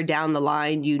somewhere down the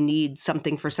line, you need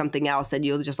something for something else. And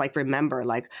you'll just like remember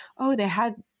like, oh, they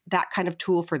had that kind of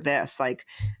tool for this. Like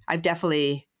I've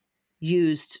definitely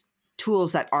used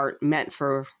tools that aren't meant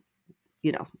for,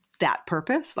 that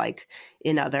purpose, like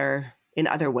in other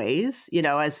ways,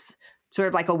 as sort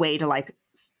of like a way to like,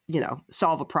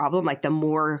 solve a problem. Like the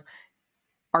more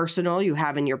arsenal you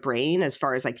have in your brain as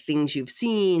far as like things you've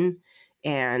seen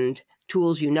and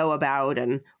tools you know about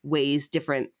and ways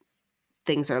different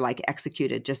things are like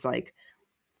executed, just like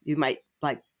you might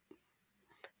like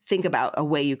think about a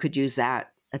way you could use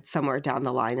that at somewhere down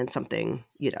the line in something,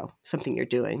 something you're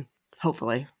doing,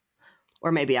 hopefully.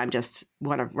 Or maybe I'm just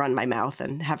want to run my mouth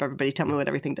and have everybody tell me what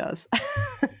everything does.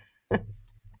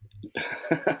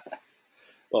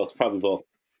 Well, it's probably both.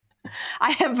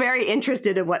 I am very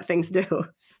interested in what things do.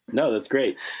 No, that's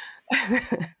great.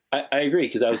 I agree,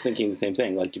 because I was thinking the same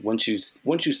thing. Like once you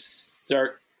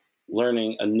start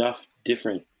learning enough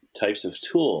different types of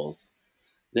tools,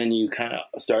 then you kind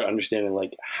of start understanding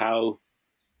like how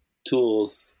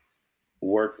tools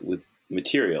work with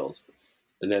materials.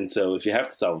 And then so if you have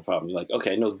to solve a problem, you're like,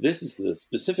 okay, no, this is the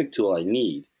specific tool I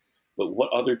need, but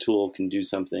what other tool can do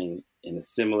something in a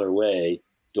similar way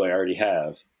do I already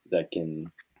have that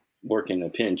can work in a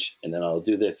pinch, and then I'll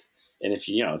do this. And if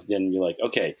then you're like,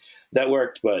 okay, that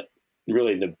worked, but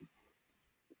really the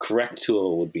correct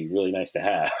tool would be really nice to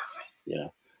have,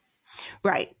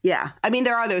 Right. Yeah. I mean,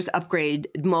 there are those upgrade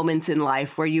moments in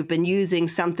life where you've been using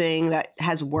something that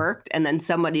has worked, and then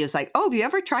somebody is like, "Oh, have you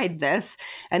ever tried this?"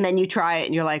 And then you try it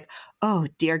and you're like, "Oh,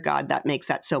 dear God, that makes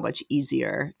that so much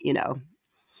easier."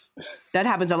 That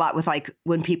happens a lot with like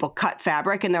when people cut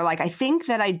fabric and they're like, "I think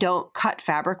that I don't cut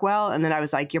fabric well." And then I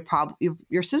was like,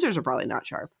 your scissors are probably not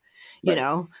sharp,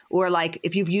 Right. or like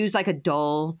if you've used like a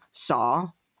dull saw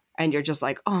and you're just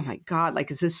like, "Oh my God, like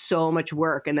this is so much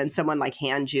work." And then someone like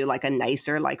hands you like a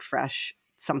nicer, like fresh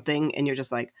something. And you're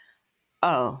just like,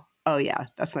 oh yeah,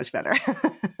 that's much better.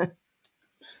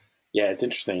 Yeah, it's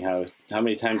interesting how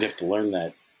many times you have to learn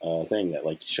that thing that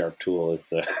like sharp tool is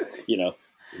the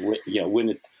when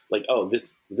it's like, oh,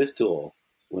 this tool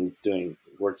when it's doing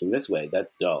working this way,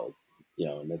 that's dull,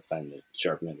 and it's time to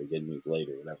sharpen it or get a new blade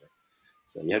or whatever.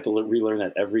 So you have to relearn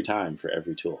that every time for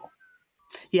every tool.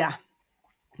 Yeah.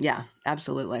 Yeah,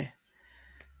 absolutely.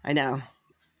 I know.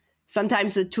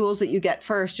 Sometimes the tools that you get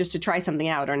first just to try something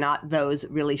out are not those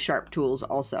really sharp tools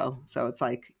also. So it's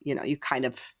like, you kind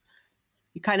of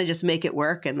just make it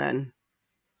work. And then,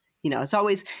 it's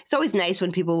always nice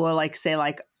when people will like say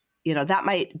like, that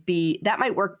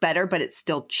might work better, but it's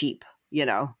still cheap,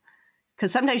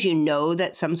 because sometimes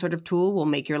that some sort of tool will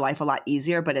make your life a lot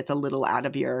easier, but it's a little out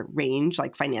of your range,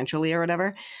 like financially or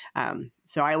whatever.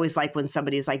 So I always like when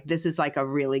somebody's like, this is like a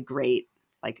really great,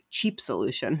 like cheap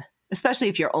solution, especially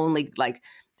if you're only like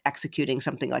executing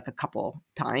something like a couple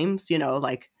times,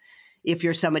 like if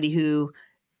you're somebody who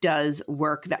does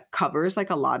work that covers like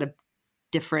a lot of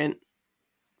different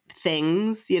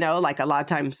things, like a lot of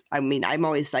times, I mean, I'm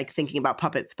always like thinking about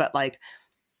puppets, but like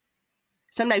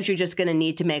sometimes you're just going to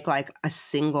need to make like a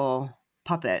single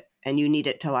puppet and you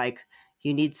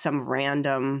need some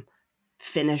random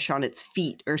finish on its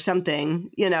feet or something,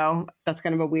 that's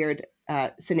kind of a weird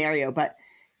scenario, but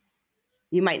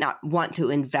you might not want to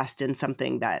invest in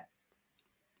something that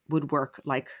would work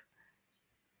like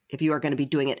if you are going to be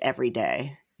doing it every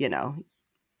day,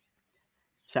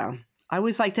 So I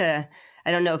always like to,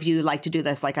 I don't know if you like to do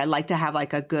this, like I like to have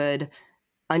like a good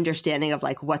understanding of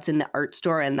like what's in the art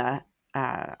store and the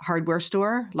hardware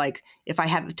store. Like if I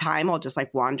have time, I'll just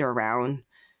like wander around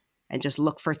and just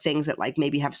look for things that like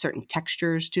maybe have certain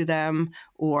textures to them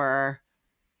or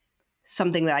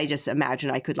something that I just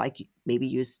imagine I could like maybe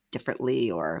use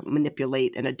differently or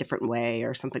manipulate in a different way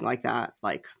or something like that.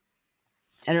 Like,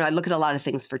 I don't know, I look at a lot of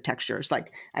things for textures.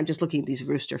 Like I'm just looking at these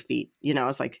rooster feet,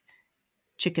 it's like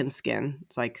chicken skin.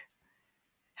 It's like,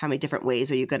 how many different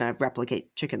ways are you going to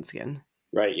replicate chicken skin?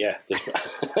 Right. Yeah.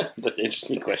 That's an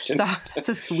interesting question. So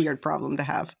that's a weird problem to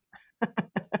have.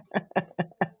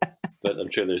 But I'm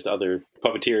sure there's other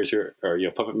puppeteers or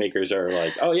puppet makers are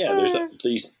like, oh yeah,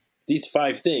 there's these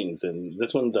 5 things, and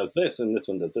this one does this, and this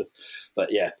one does this.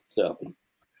 But yeah, so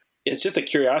it's just a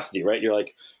curiosity, right? You're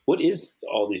like, what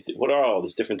are all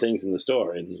these different things in the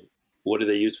store, and what are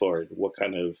they used for? What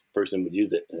kind of person would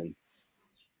use it? And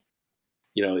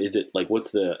is it like,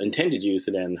 what's the intended use,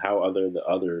 and then how the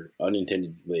other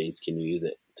unintended ways can you use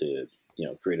it to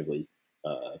creatively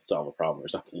solve a problem or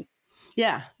something?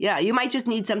 Yeah. You might just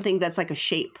need something that's like a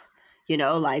shape,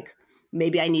 like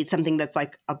maybe I need something that's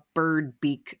like a bird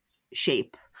beak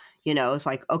shape. It's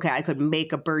like, okay, I could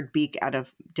make a bird beak out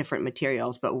of different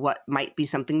materials, but what might be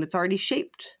something that's already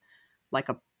shaped like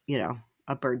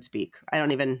a bird's beak? I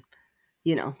don't even,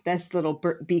 this little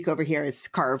beak over here is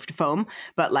carved foam,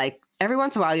 but like every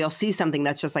once in a while you'll see something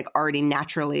that's just like already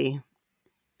naturally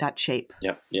that shape.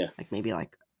 Yep. Yeah. Like maybe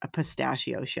like a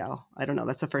pistachio shell. I don't know.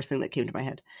 That's the first thing that came to my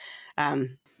head.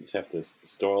 You just have to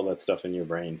store all that stuff in your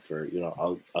brain for,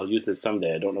 I'll use this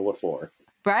someday. I don't know what for.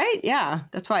 Right. Yeah.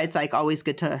 That's why it's like always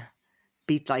good to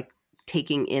be like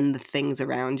taking in the things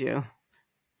around you,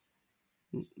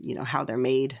 how they're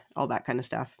made, all that kind of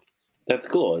stuff. That's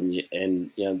cool. And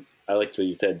I liked what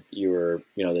you said. You were,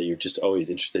 that you're just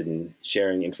always interested in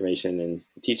sharing information and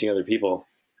teaching other people.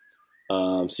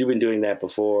 So you've been doing that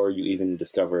before you even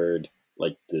discovered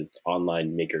like the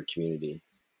online maker community.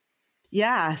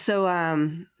 Yeah. So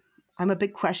I'm a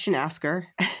big question asker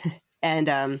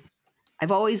and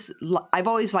I've always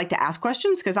liked to ask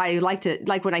questions because I like to,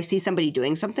 like when I see somebody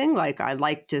doing something, like I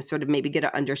like to sort of maybe get an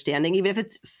understanding, even if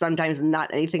it's sometimes not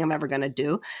anything I'm ever going to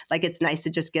do. Like it's nice to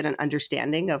just get an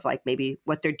understanding of like maybe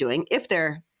what they're doing if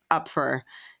they're up for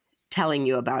telling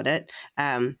you about it.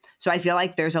 So I feel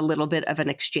like there's a little bit of an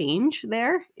exchange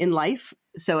there in life.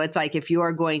 So it's like if you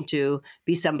are going to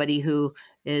be somebody who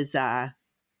is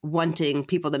wanting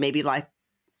people to maybe like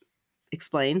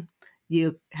explain,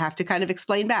 you have to kind of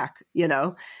explain back,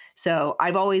 So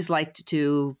I've always liked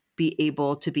to be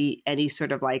able to be any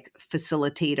sort of like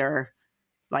facilitator,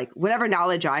 like whatever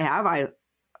knowledge I have,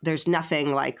 there's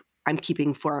nothing like I'm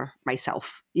keeping for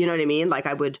myself. You know what I mean? Like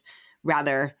I would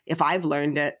rather, if I've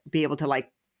learned it, be able to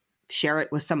like share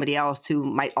it with somebody else who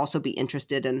might also be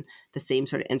interested in the same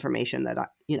sort of information that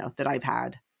that I've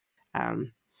had.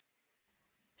 Um,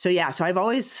 so yeah, so I've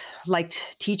always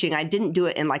liked teaching. I didn't do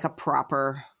it in like a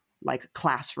proper like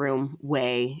classroom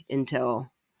way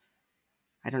until,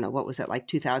 I don't know, what was it, like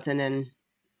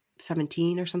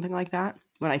 2017 or something like that,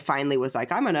 when I finally was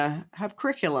like, I'm going to have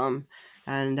curriculum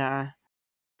and,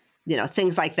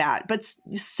 things like that. But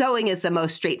sewing is the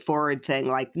most straightforward thing.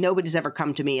 Like nobody's ever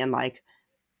come to me and like,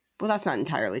 well, that's not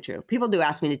entirely true. People do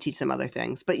ask me to teach them other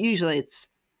things, but usually it's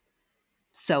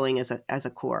sewing as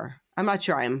a core. I'm not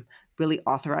sure I'm really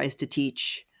authorized to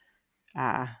teach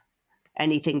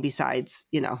anything besides,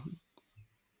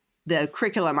 the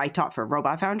curriculum I taught for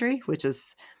Robot Foundry, which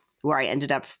is where I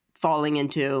ended up falling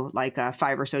into like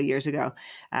 5 or so years ago.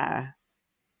 I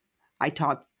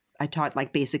taught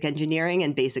like basic engineering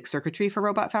and basic circuitry for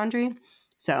Robot Foundry.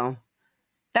 So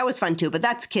that was fun too, but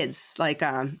that's kids. Like,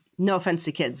 no offense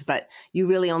to kids, but you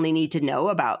really only need to know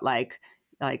about like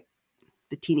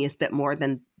the teeniest bit more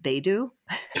than they do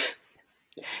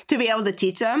to be able to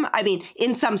teach them. I mean,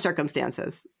 in some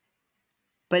circumstances.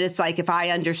 But it's like if I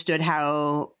understood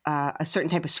how a certain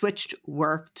type of switch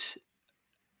worked,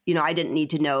 I didn't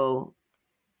need to know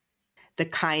the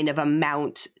kind of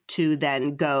amount to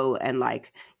then go and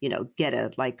like, get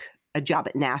a job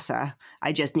at NASA.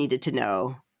 I just needed to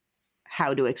know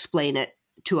how to explain it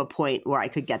to a point where I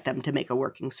could get them to make a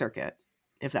working circuit,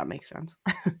 if that makes sense.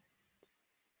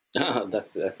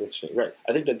 That's interesting, right?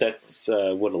 I think that's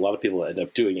what a lot of people end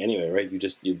up doing anyway, right? You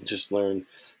just learn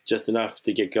just enough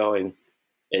to get going,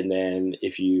 and then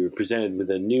if you're presented with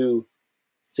a new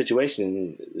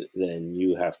situation, then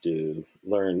you have to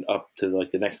learn up to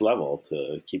like the next level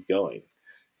to keep going.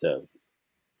 So,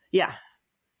 yeah,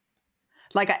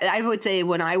 like I would say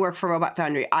when I work for Robot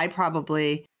Foundry, I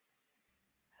definitely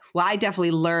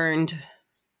learned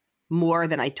more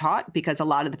than I taught, because a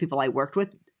lot of the people I worked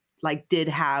with like did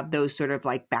have those sort of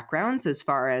like backgrounds as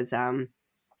far as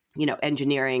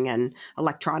engineering and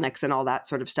electronics and all that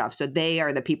sort of stuff. So they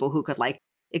are the people who could like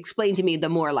explain to me the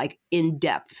more like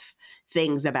in-depth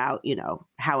things about,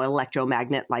 how an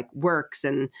electromagnet like works,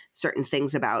 and certain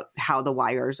things about how the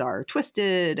wires are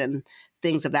twisted and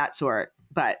things of that sort.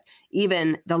 But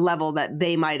even the level that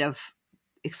they might have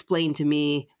explained to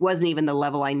me wasn't even the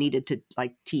level I needed to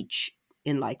like teach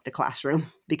in like the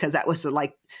classroom, because that was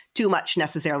like too much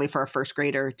necessarily for a first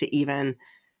grader to even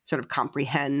sort of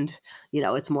comprehend.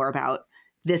 It's more about,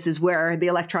 this is where the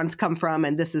electrons come from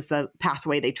and this is the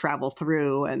pathway they travel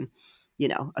through, and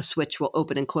a switch will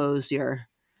open and close your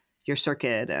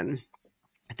circuit and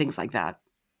things like that.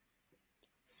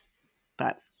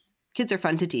 But kids are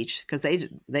fun to teach because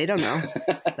they don't know.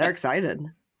 They're excited.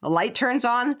 A light turns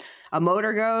on, a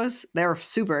motor goes, they're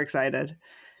super excited.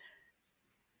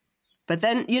 But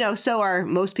then, so are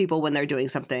most people when they're doing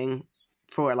something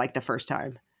for like the first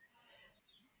time.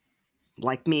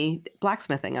 Like me,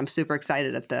 blacksmithing. I'm super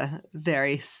excited at the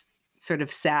very sort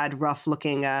of sad, rough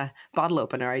looking bottle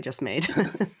opener I just made.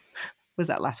 Was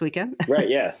that last weekend? Right.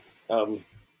 Yeah.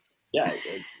 Yeah.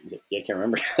 I can't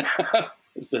remember.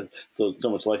 so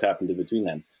much life happened in between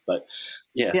then, but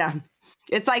yeah. Yeah.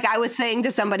 It's like I was saying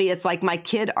to somebody, it's like my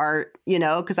kid art,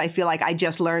 because I feel like I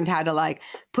just learned how to like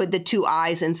put the 2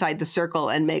 eyes inside the circle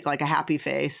and make like a happy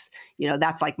face.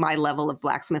 That's like my level of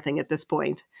blacksmithing at this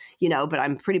point, but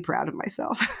I'm pretty proud of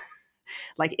myself.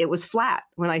 Like it was flat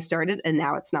when I started and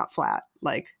now it's not flat.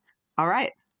 Like, all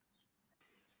right.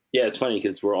 Yeah, it's funny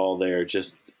because we're all there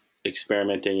just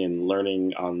experimenting and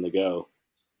learning on the go.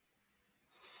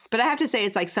 But I have to say,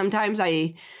 it's like sometimes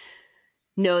I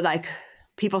know like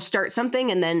people start something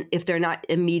and then if they're not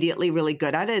immediately really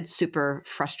good at it, it's super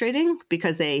frustrating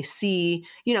because they see,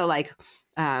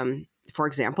 for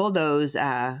example, those,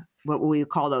 what we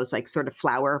call those like sort of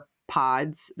flower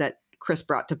pods that Chris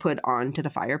brought to put onto the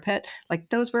fire pit. Like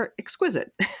those were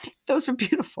exquisite. Those were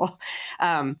beautiful.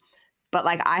 But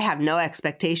like, I have no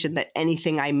expectation that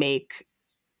anything I make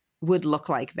would look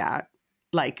like that,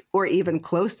 like, or even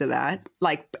close to that,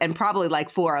 like, and probably like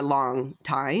for a long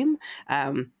time.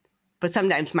 But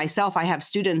sometimes myself, I have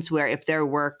students where if their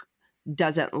work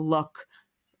doesn't look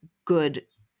good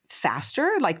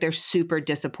faster, like they're super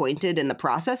disappointed in the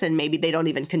process and maybe they don't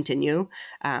even continue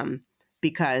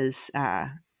because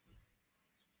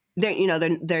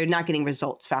they're not getting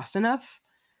results fast enough.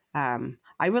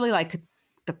 I really like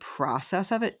the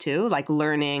process of it too, like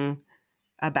learning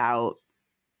about,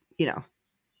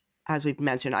 as we've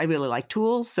mentioned, I really like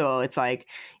tools. So it's like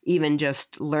even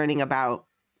just learning about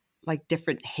like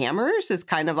different hammers is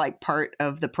kind of like part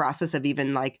of the process of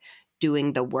even like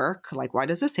doing the work. Like, why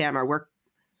does this hammer work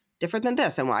different than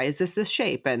this? And why is this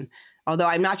shape? And although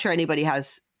I'm not sure anybody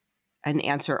has an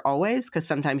answer always, because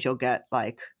sometimes you'll get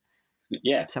like,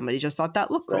 somebody just thought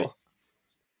that looked cool. Right.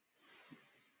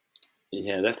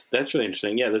 Yeah, that's really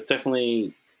interesting. Yeah, that's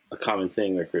definitely a common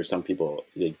thing. Like, where some people,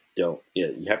 they don't. Yeah,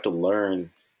 you have to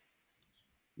learn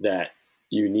that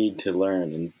you need to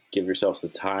learn and give yourself the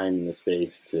time and the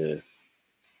space to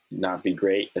not be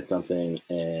great at something,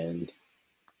 and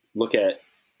look at,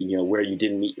 where you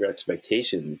didn't meet your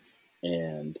expectations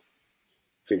and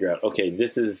figure out, okay,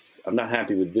 I'm not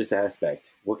happy with this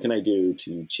aspect. What can I do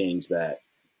to change that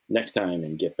next time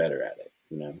and get better at it?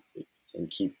 And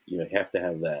keep, you have to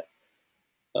have that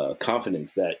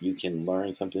confidence that you can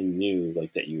learn something new,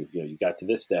 like that you got to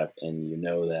this step, and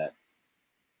that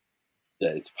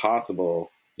it's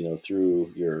possible, through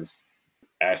your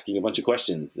asking a bunch of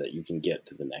questions, that you can get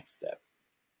to the next step.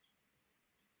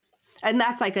 And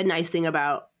that's like a nice thing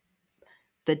about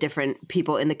the different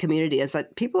people in the community, is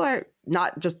that people are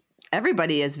not just,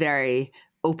 everybody is very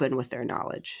open with their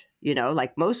knowledge.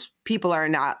 Like most people are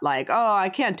not like, oh, I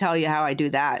can't tell you how I do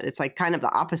that. It's like kind of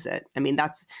the opposite. I mean,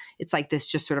 it's like this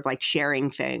just sort of like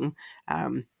sharing thing,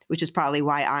 which is probably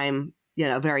why I'm,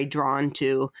 very drawn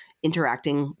to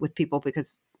interacting with people,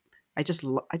 because I just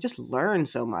learn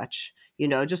so much,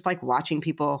 just like watching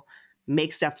people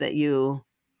make stuff that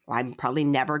I'm probably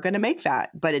never going to make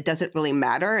that, but it doesn't really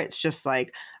matter. It's just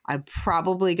like, I'm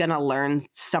probably going to learn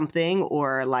something,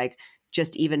 or like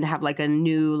just even have like a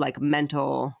new like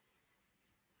mental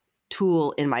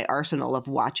tool in my arsenal of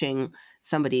watching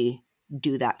somebody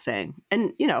do that thing.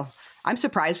 And, I'm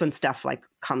surprised when stuff like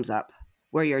comes up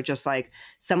where you're just like,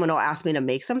 someone will ask me to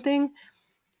make something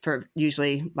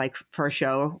usually like for a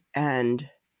show, and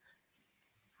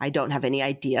I don't have any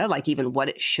idea, like even what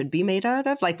it should be made out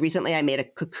of. Like recently I made a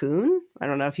cocoon. I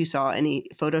don't know if you saw any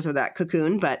photos of that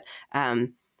cocoon, but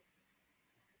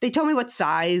they told me what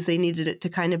size they needed it to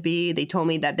kind of be. They told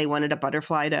me that they wanted a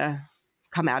butterfly to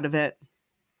come out of it.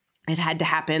 It had to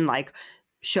happen like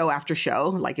show after show,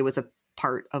 like it was a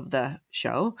part of the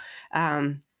show.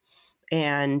 And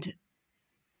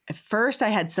at first I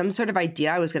had some sort of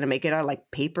idea I was going to make it out of like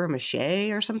paper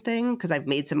mache or something, because I've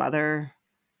made some other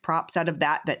props out of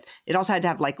that it also had to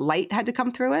have like light had to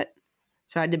come through it.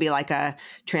 So it had to be like a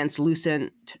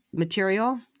translucent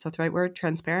material. Is that the right word?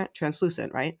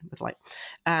 Translucent, right? With light.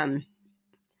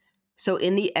 So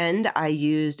in the end, I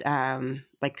used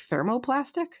like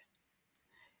thermoplastic.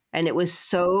 And it was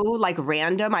so like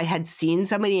random. I had seen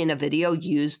somebody in a video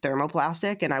use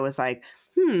thermoplastic, and I was like,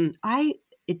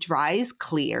 it dries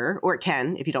clear, or it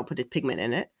can if you don't put a pigment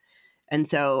in it. And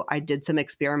so I did some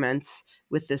experiments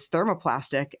with this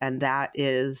thermoplastic, and that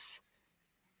is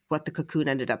what the cocoon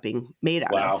ended up being made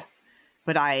out of.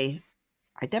 But I'd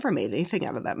never made anything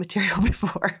out of that material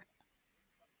before.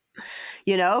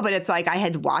 But it's like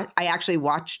I actually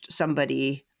watched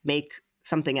somebody make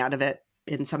something out of it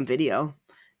in some video,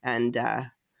 and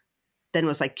then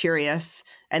was like curious.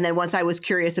 And then once I was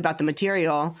curious about the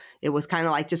material, it was kind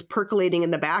of like just percolating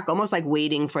in the back, almost like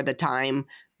waiting for the time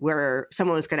where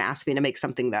someone was going to ask me to make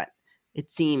something that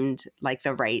it seemed like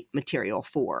the right material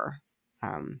for.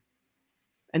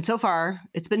 And so far,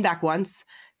 it's been back once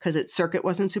because its circuit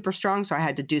wasn't super strong. So I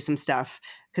had to do some stuff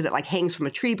because it like hangs from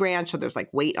a tree branch. So there's like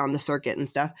weight on the circuit and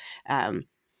stuff.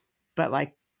 But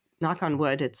like, knock on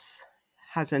wood,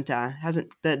 hasn't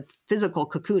the physical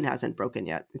cocoon hasn't broken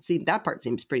yet. That part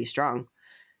seems pretty strong.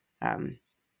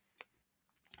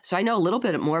 So I know a little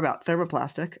bit more about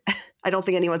thermoplastic. I don't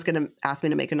think anyone's going to ask me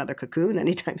to make another cocoon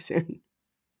anytime soon.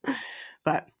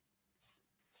 But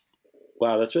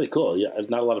wow, that's really cool. Yeah,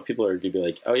 not a lot of people are going to be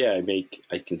like, oh yeah,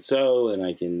 I can sew and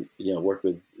I can work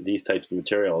with these types of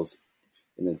materials,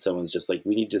 and then someone's just like,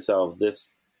 we need to solve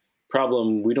this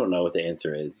problem. We don't know what the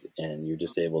answer is, and you're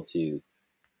just able to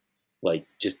like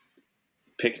just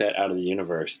pick that out of the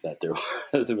universe, that there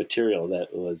was a material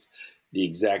that was the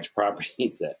exact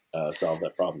properties that solve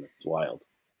that problem. It's wild.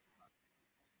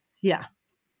 Yeah.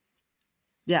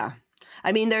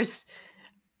 I mean, there's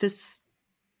this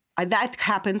that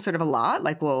happens sort of a lot.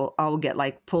 Like, I'll get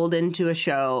like pulled into a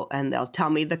show and they'll tell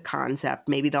me the concept.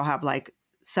 Maybe they'll have like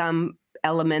some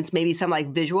elements, maybe some like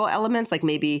visual elements, like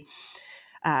maybe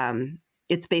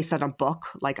it's based on a book.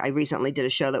 Like I recently did a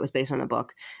show that was based on a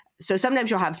book. So sometimes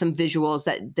you'll have some visuals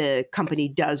that the company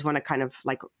does want to kind of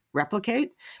like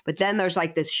replicate. But then there's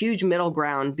like this huge middle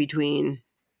ground between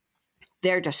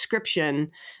their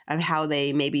description of how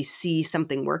they maybe see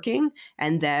something working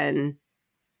and then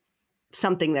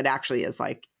something that actually is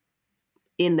like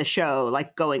in the show,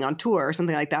 like going on tour or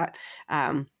something like that.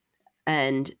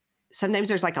 And sometimes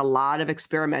there's like a lot of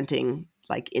experimenting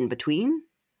like in between.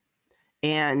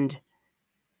 And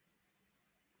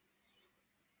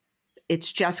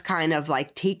it's just kind of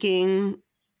like taking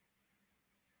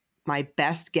my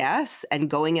best guess and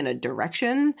going in a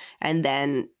direction, and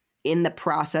then in the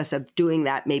process of doing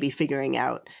that, maybe figuring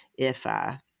out if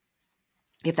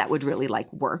that would really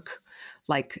like work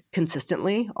like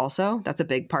consistently. Also, that's a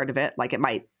big part of it. Like it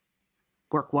might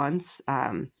work once.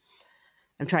 I'm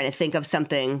trying to think of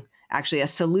something, actually a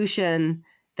solution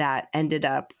that ended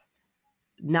up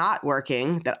not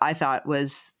working that I thought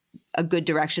was a good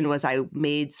direction. Was I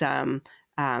made some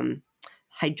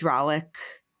hydraulic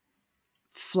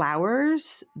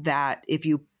flowers that if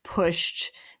you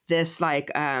pushed this,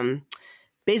 like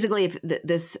basically if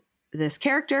this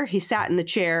character, he sat in the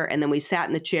chair, and then we sat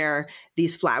in the chair,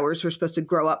 these flowers were supposed to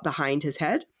grow up behind his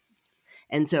head.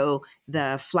 And so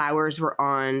the flowers were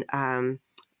on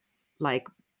like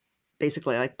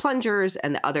basically like plungers,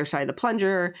 and the other side of the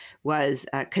plunger was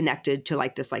connected to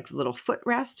like this like little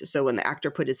footrest. So when the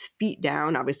actor put his feet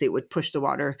down, obviously it would push the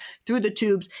water through the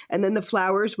tubes, and then the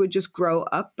flowers would just grow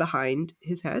up behind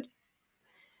his head.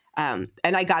 And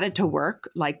I got it to work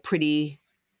like pretty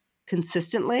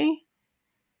consistently,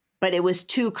 but it was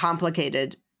too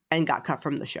complicated and got cut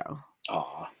from the show.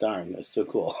 Oh, darn. That's so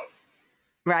cool.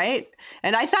 Right?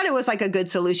 And I thought it was like a good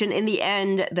solution. In the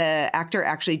end, the actor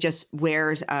actually just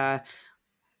wears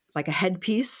like a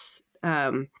headpiece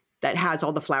that has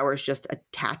all the flowers just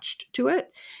attached to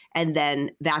it. And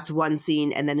then that's one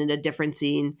scene. And then in a different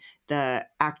scene, the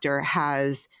actor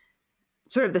has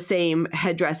sort of the same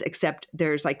headdress, except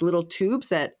there's like little tubes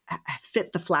that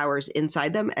fit the flowers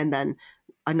inside them. And then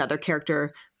another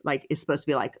character like is supposed to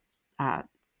be like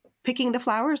picking the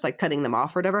flowers, like cutting them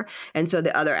off or whatever. And so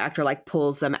the other actor like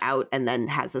pulls them out and then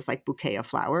has this like bouquet of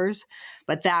flowers.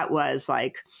 But that was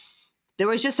like, there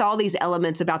was just all these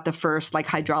elements about the first like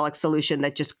hydraulic solution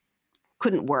that just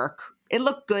couldn't work. It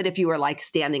looked good if you were like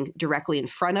standing directly in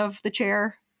front of the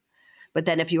chair. But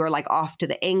then if you were like off to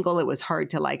the angle, it was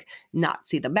hard to like not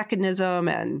see the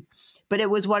mechanism. But it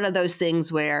was one of those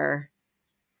things where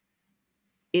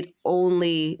we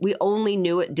only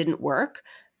knew it didn't work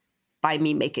by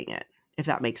me making it, if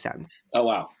that makes sense. Oh,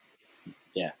 wow.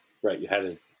 Yeah, right. You had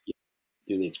to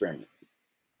do the experiment.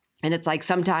 And it's like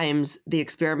sometimes the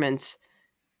experiment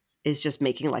is just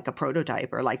making like a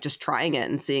prototype or like just trying it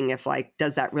and seeing if like,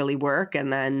 does that really work?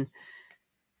 And then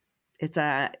it's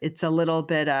a little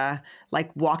bit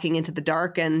like walking into the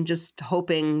dark and just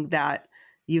hoping that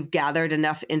you've gathered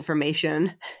enough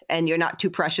information and you're not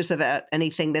too precious about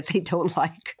anything that they don't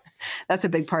like. That's a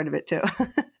big part of it too.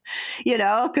 You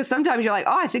know, because sometimes you're like,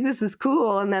 oh, I think this is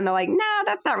cool. And then they're like, nah,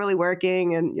 that's not really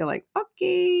working. And you're like,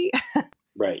 okay.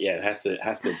 Right. Yeah. It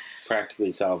has to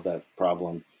practically solve that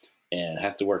problem, and it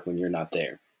has to work when you're not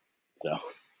there. So.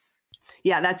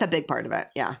 Yeah, that's a big part of it.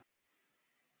 Yeah.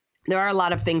 There are a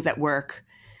lot of things that work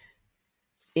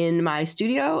in my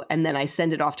studio, and then I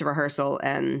send it off to rehearsal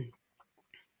and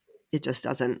it just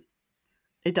doesn't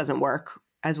work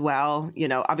as well. You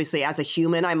know, obviously as a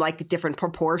human, I'm like different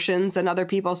proportions than other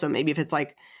people. So maybe if it's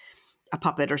like a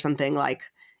puppet or something, like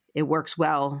it works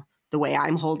well the way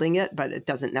I'm holding it, but it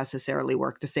doesn't necessarily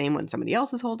work the same when somebody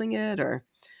else is holding it, or,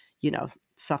 you know,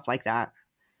 stuff like that.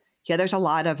 Yeah, there's a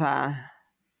lot of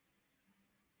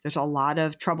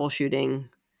troubleshooting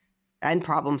and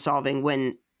problem solving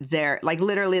when they're like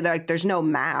literally like there's no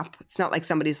map. It's not like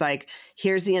somebody's like,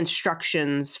 here's the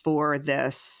instructions for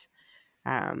this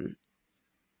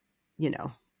you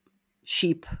know,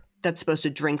 sheep that's supposed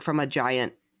to drink from a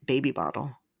giant baby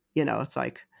bottle. You know, it's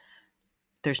like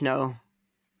there's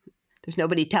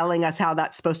nobody telling us how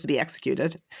that's supposed to be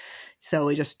executed. So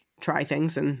we just try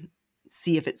things and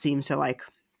see if it seems to like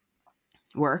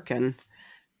work. And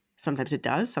sometimes it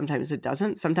does, sometimes it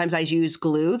doesn't. Sometimes I use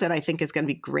glue that I think is going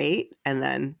to be great, and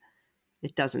then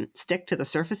it doesn't stick to the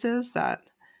surfaces that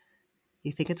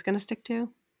you think it's going to stick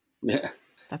to. Yeah.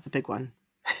 That's a big one.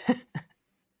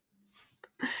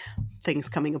 Things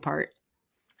coming apart.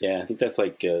 Yeah, I think that's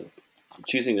like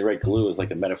choosing the right glue is like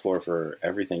a metaphor for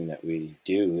everything that we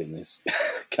do in this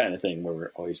kind of thing, where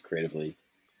we're always creatively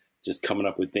just coming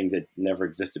up with things that never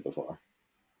existed before.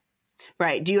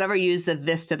 Right. Do you ever use the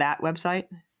This to That website?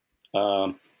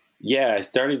 Yeah, I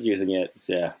started using it.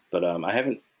 Yeah, but I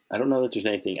don't know that there's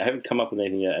anything. I haven't come up with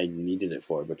anything that I needed it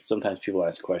for. But sometimes people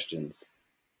ask questions,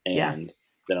 and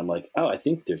then I'm like, oh, I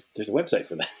think there's a website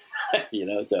for that. You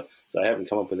know, so I haven't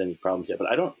come up with any problems yet.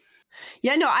 But I don't.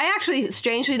 Yeah, no, I actually,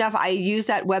 strangely enough, I use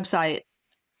that website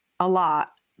a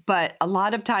lot. But a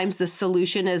lot of times the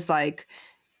solution is like,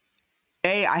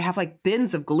 I have like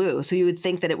bins of glue. So you would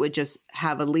think that it would just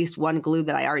have at least one glue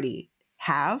that I already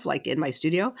have, like in my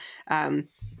studio.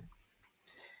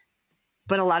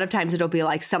 But a lot of times it'll be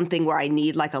like something where I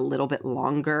need like a little bit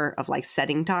longer of like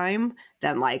setting time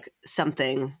than like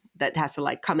something that has to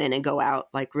like come in and go out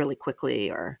like really quickly,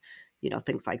 or,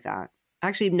 things like that.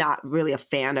 Actually, not really a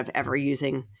fan of ever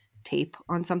using tape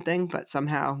on something, but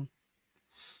somehow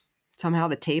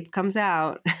the tape comes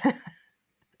out.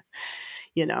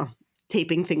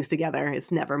 Taping things together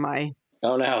is never my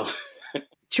Oh no.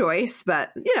 choice,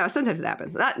 but sometimes it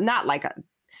happens. Not like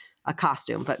a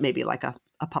costume, but maybe like a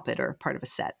puppet or part of a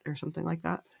set or something like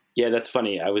that. Yeah, that's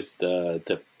funny. I was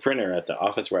the printer at the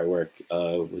office where I work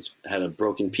had a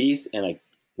broken piece, and I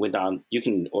went on. You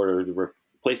can order the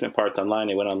replacement parts online.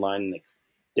 I went online, and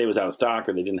it was out of stock,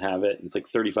 or they didn't have it. It's like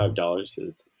 $35 for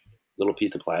this little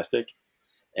piece of plastic,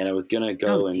 and I was gonna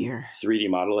go and 3D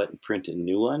model it and print a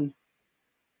new one.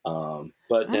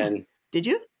 But then did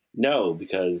you? No,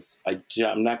 because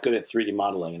I'm not good at 3D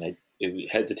modeling, and I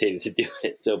hesitated to do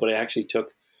it. But I actually took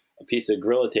a piece of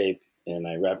Gorilla Tape and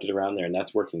I wrapped it around there, and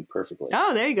that's working perfectly.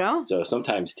 Oh, there you go. So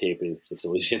sometimes tape is the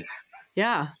solution.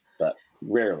 Yeah. But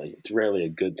it's rarely a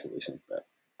good solution. But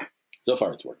so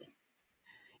far it's working.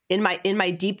 In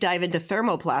my deep dive into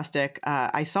thermoplastic,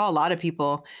 I saw a lot of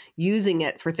people using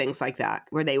it for things like that,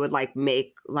 where they would like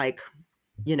make like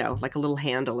a little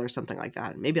handle or something like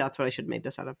that. Maybe that's what I should have made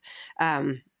this out of.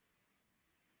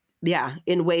 Yeah,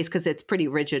 in ways, because it's pretty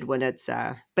rigid when it's,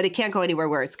 but it can't go anywhere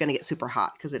where it's going to get super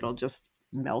hot, because it'll just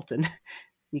melt and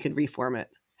you can reform it.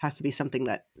 It has to be something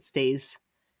that stays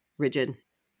rigid.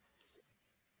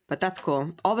 But that's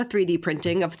cool. All the 3D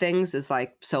printing of things is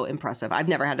like so impressive. I've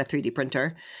never had a 3D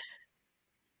printer.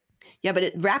 Yeah,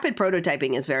 but rapid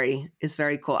prototyping is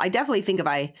very cool. I definitely think if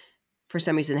I, for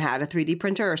some reason, had a 3D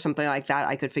printer or something like that,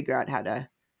 I could figure out how to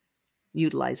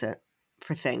utilize it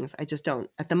for things. I just don't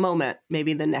at the moment.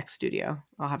 Maybe the next studio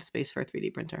I'll have space for a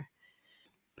 3D printer.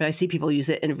 But I see people use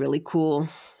it in really cool,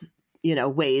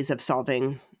 ways of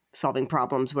solving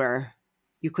problems where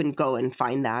you couldn't go and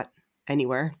find that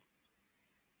anywhere.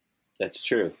 That's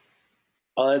true.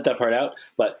 I'll edit that part out.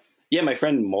 But yeah, my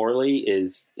friend Morley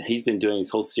he's been doing this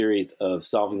whole series of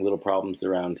solving little problems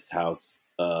around his house,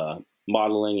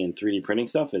 modeling and 3D printing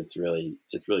stuff. It's really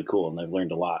cool, and I've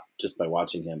learned a lot just by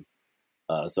watching him.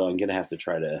 So I'm gonna have to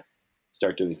try to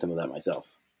start doing some of that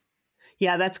myself.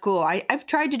 Yeah, that's cool. I've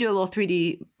tried to do a little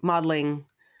 3D modeling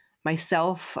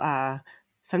myself.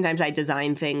 Sometimes I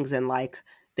design things and like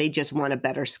they just want a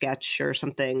better sketch or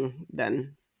something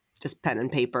than just pen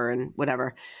and paper and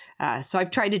whatever. So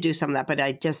I've tried to do some of that, but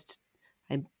I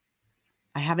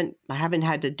haven't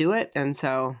had to do it, and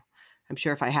so I'm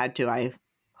sure if I had to, I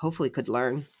hopefully could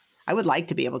learn. I would like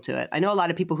to be able to it. I know a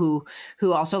lot of people who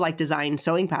also like design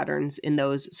sewing patterns in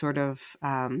those sort of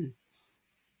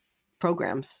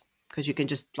programs, because you can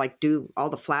just like do all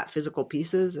the flat physical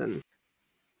pieces, and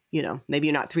maybe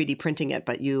you're not 3D printing it,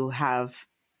 but you have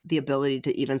the ability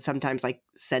to even sometimes like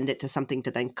send it to something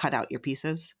to then cut out your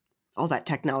pieces. All that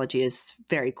technology is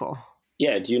very cool.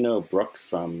 Yeah, do you know Brooke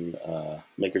from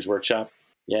Maker's Workshop?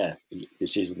 Yeah,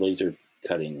 she's laser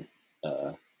cutting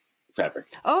fabric.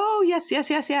 Oh, yes.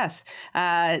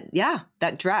 Yeah,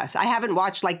 that dress. I haven't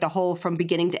watched like the whole from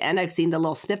beginning to end. I've seen the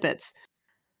little snippets.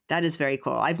 That is very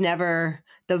cool.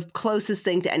 The closest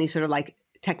thing to any sort of like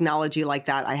technology like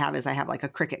that I have like a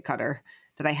Cricut cutter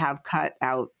that I have cut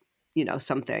out,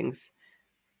 some things,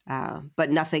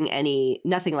 but nothing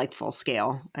like full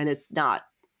scale. And it's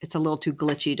a little too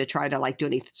glitchy to try to like do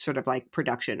any sort of like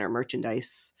production or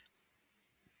merchandise,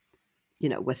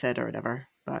 with it or whatever.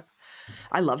 But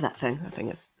I love that thing. That thing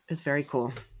is very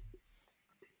cool.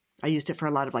 I used it for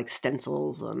a lot of like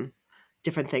stencils and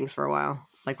different things for a while.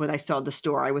 Like when I saw the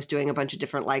store, I was doing a bunch of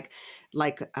different like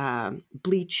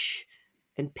bleach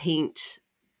and paint.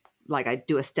 Like I'd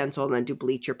do a stencil and then do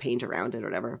bleach or paint around it or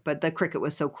whatever. But the Cricut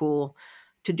was so cool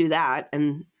to do that.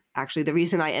 And actually the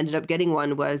reason I ended up getting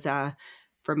one was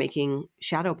for making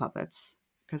shadow puppets,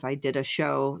 because I did a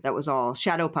show that was all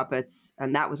shadow puppets.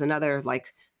 And that was another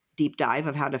like deep dive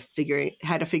of how to figure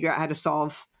out how to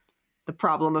solve the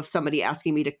problem of somebody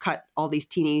asking me to cut all these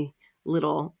teeny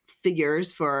little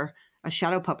figures for a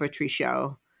shadow puppetry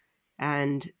show,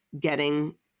 and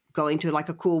going to like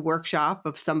a cool workshop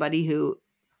of somebody who,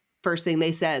 first thing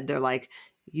they said, they're like,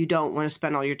 you don't want to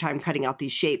spend all your time cutting out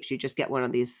these shapes. You just get one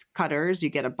of these cutters, you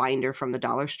get a binder from the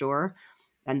dollar store,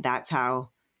 and that's how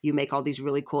you make all these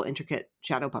really cool, intricate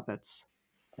shadow puppets.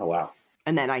 Oh, wow.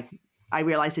 And then I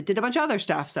realized it did a bunch of other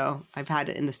stuff, so I've had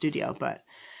it in the studio. But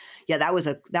yeah, that was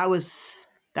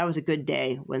a good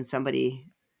day when somebody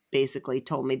basically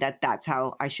told me that that's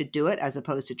how I should do it, as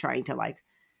opposed to trying to like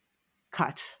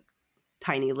cut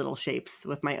tiny little shapes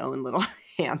with my own little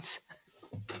hands.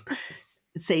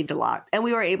 it saved a lot. And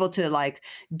we were able to like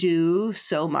do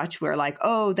so much. We're like,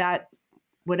 oh, that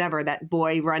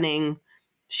boy running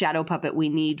shadow puppet we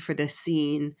need for this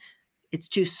scene, it's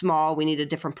too small. We need a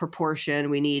different proportion.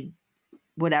 We need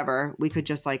whatever. We could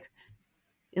just like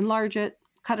enlarge it,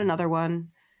 cut another one.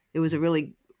 It was a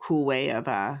really cool way of,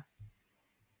 like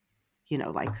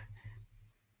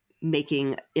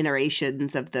making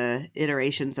iterations of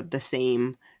the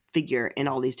same figure in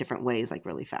all these different ways, like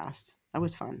really fast. That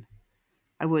was fun.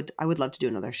 I would love to do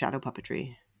another shadow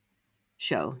puppetry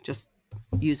show, just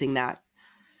using that.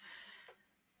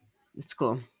 It's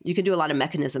cool. You can do a lot of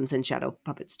mechanisms in shadow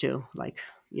puppets too, like,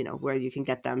 where you can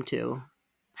get them to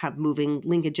have moving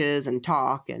linkages and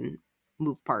talk and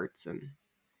move parts, and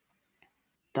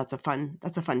that's a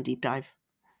fun deep dive.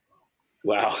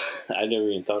 Wow, I never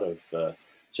even thought of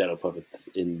shadow puppets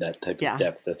in that type of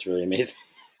depth. That's really amazing.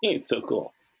 It's so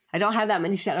cool. I don't have that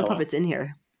many shadow puppets in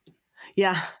here.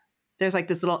 Yeah, there's like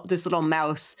this little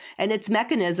mouse, and its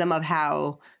mechanism of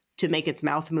how to make its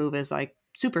mouth move is like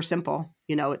super simple.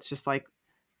 It's just like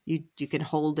you can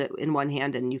hold it in one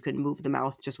hand and you can move the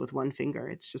mouth just with one finger.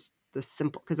 It's just this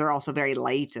simple, because they're also very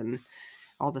light and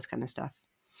all this kind of stuff.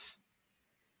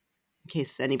 In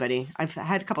case anybody, I've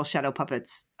had a couple shadow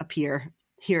puppets appear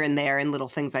here and there in little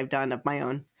things I've done of my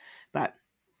own, but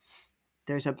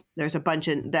there's a bunch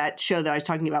in that show that I was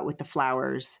talking about with the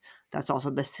flowers. That's also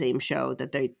the same show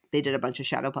that they did a bunch of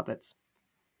shadow puppets.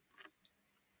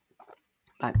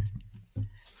 But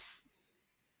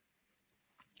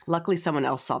luckily someone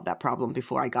else solved that problem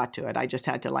before I got to it. I just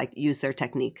had to like use their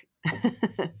technique.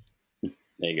 There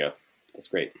you go. That's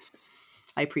great.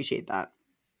 I appreciate that.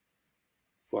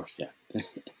 Of course, yeah.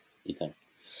 Anytime.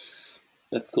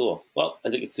 That's cool. Well, I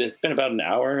think it's been about an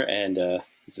hour, and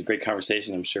it's a great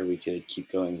conversation. I'm sure we could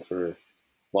keep going for a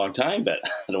long time, but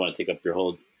I don't want to take up your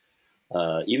whole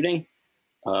evening.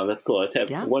 That's cool. I just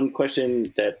have one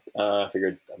question that I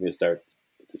figured I'm going to start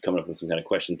coming up with some kind of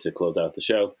question to close out the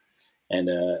show. And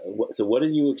so what are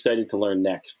you excited to learn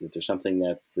next? Is there something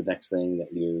that's the next thing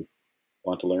that you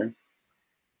want to learn?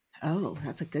 Oh,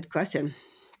 that's a good question.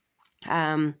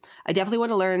 I definitely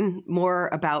want to learn more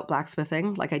about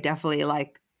blacksmithing. Like I definitely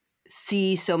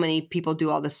see so many people do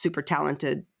all this super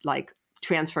talented like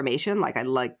transformation. Like I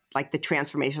like the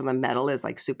transformation of the metal is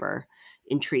like super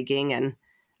intriguing. And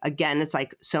again, it's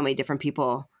like so many different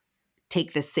people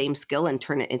take this same skill and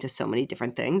turn it into so many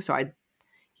different things. So I'd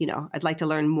like to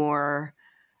learn more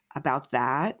about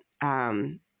that.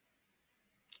 What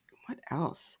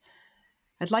else?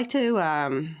 I'd like to,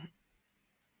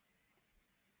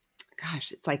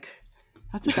 gosh, it's like,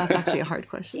 that's actually a hard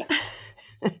question.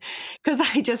 Because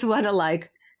I just want to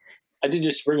I did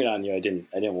just spring it on you. I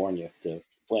didn't warn you to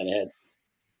plan ahead.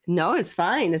 No, it's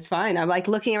fine. It's fine. I'm like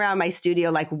looking around my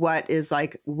studio, like what is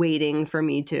like waiting for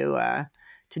me to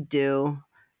do.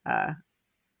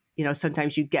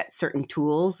 Sometimes you get certain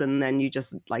tools and then you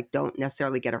just like don't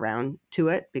necessarily get around to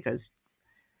it because,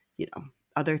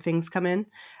 other things come in.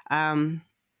 I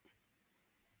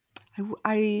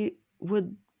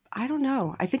don't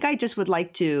know. I think I just would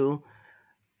like to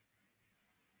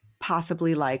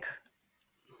possibly like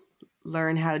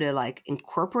learn how to like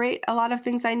incorporate a lot of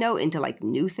things I know into like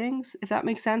new things, if that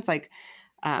makes sense. Like,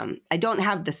 I don't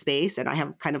have the space, and I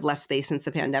have kind of less space since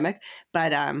the pandemic,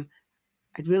 but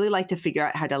I'd really like to figure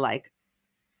out how to like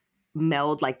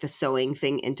meld like the sewing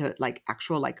thing into like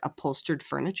actual like upholstered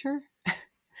furniture.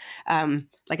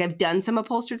 Like I've done some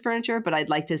upholstered furniture, but I'd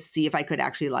like to see if I could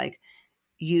actually like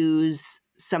use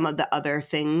some of the other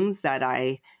things that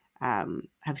I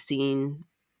have seen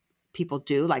people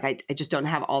do. Like I just don't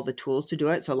have all the tools to do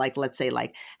it. So like, let's say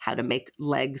like how to make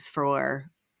legs for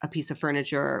a piece of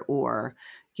furniture, or,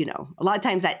 a lot of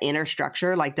times that inner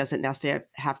structure like doesn't necessarily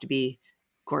have to be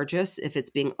gorgeous. If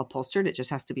it's being upholstered, it just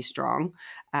has to be strong.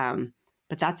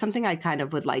 But that's something I kind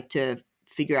of would like to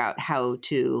figure out how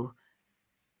to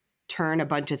turn a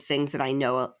bunch of things that I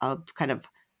know of kind of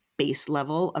base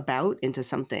level about into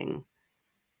something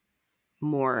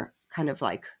more kind of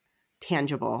like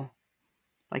tangible,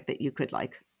 like that you could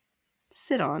like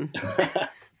sit on,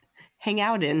 hang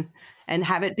out in, and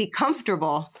have it be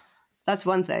comfortable. That's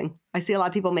one thing. I see a lot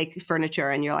of people make furniture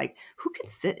and you're like, who can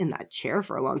sit in that chair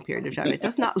for a long period of time? It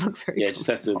does not look very it just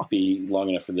has to be long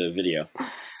enough for the video.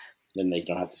 Then they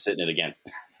don't have to sit in it again.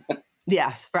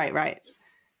 Yes, right.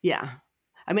 Yeah.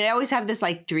 I mean, I always have this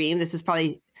like dream. This is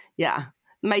probably,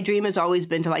 my dream has always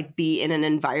been to like be in an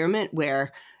environment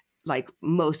where like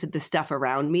most of the stuff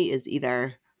around me is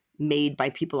either made by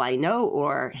people I know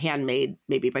or handmade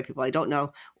maybe by people I don't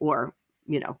know, or,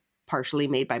 partially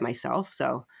made by myself.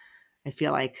 So I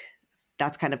feel like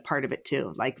that's kind of part of it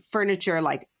too. Like furniture,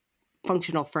 like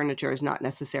functional furniture is not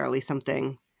necessarily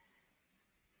something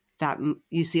that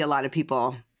you see a lot of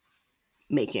people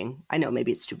making. I know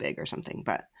maybe it's too big or something,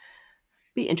 but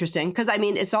be interesting. Because I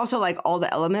mean, it's also like all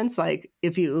the elements. Like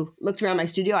if you looked around my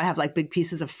studio, I have like big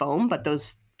pieces of foam, but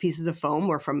those pieces of foam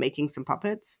were from making some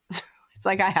puppets. It's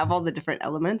like I have all the different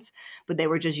elements, but they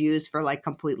were just used for like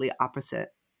completely opposite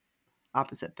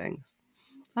things.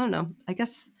 I don't know. I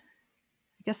guess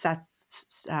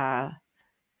that's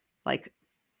like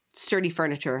sturdy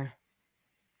furniture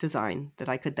design that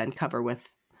I could then cover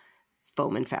with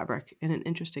foam and fabric in an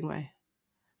interesting way.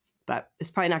 But it's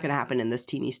probably not going to happen in this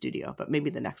teeny studio, but maybe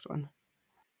the next one.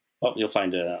 Well, I'm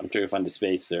sure you'll find a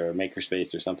space or a maker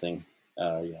space or something,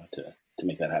 to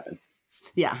make that happen.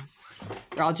 Yeah.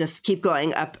 Or I'll just keep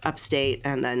going upstate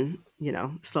and then,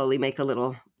 slowly make a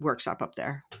little workshop up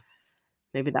there.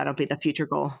 Maybe that'll be the future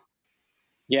goal.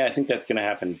 Yeah, I think that's going to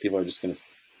happen. People are just going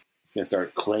to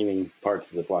start claiming parts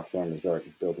of the Blackthorn Resort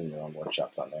and building their own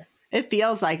workshops on there. It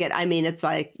feels like it. I mean, it's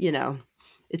like,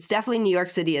 it's definitely New York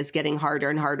City is getting harder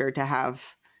and harder to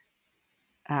have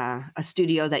a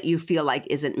studio that you feel like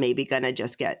isn't maybe going to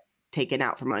just get taken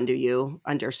out from under you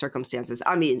under circumstances.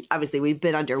 I mean, obviously we've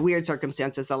been under weird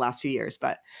circumstances the last few years,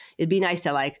 but it'd be nice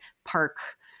to like park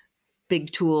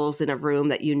big tools in a room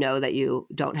that that you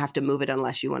don't have to move it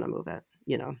unless you want to move it,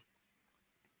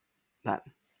 But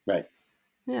right.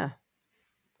 Yeah.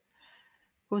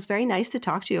 It was very nice to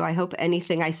talk to you. I hope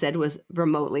anything I said was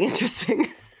remotely interesting.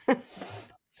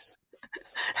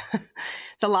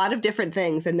 It's a lot of different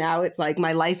things. And now it's like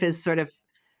my life is sort of.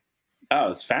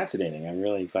 Oh, it's fascinating. I'm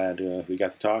really glad we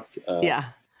got to talk. Yeah.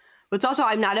 But it's also,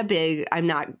 I'm not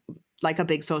like a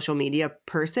big social media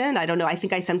person. I don't know. I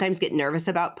think I sometimes get nervous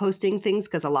about posting things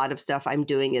because a lot of stuff I'm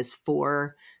doing is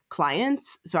for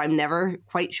clients. So I'm never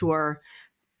quite sure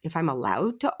if I'm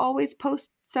allowed to always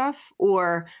post stuff,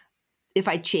 or if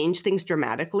I change things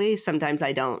dramatically. Sometimes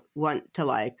I don't want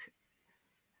to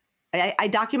I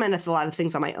document a lot of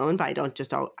things on my own, but I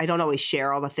don't always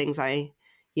share all the things I,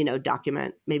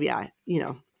 document. Maybe I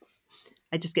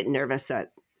just get nervous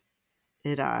that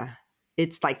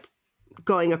it's like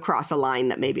going across a line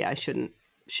that maybe I shouldn't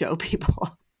show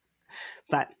people.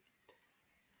 But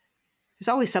there's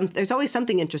always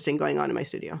something interesting going on in my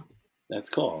studio. That's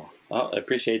cool. Well, I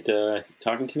appreciate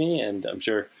talking to me, and I'm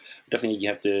sure definitely you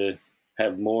have to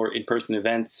have more in-person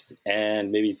events and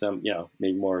maybe some,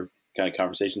 maybe more kind of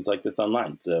conversations like this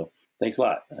online. So thanks a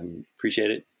lot. I appreciate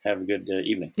it. Have a good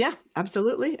evening. Yeah,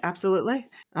 absolutely. Absolutely.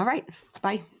 All right.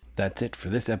 Bye. That's it for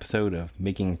this episode of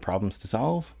Making Problems to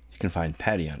Solve. You can find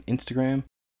Patti on Instagram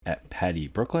at Patti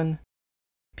Brooklyn,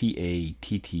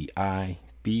 PattiBrookLyn.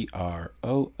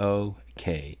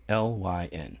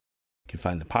 You can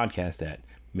find the podcast at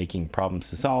Making Problems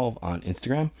to Solve on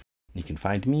Instagram. And you can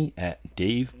find me at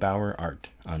Dave Bauer Art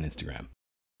on Instagram.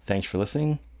 Thanks for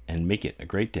listening, and make it a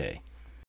great day.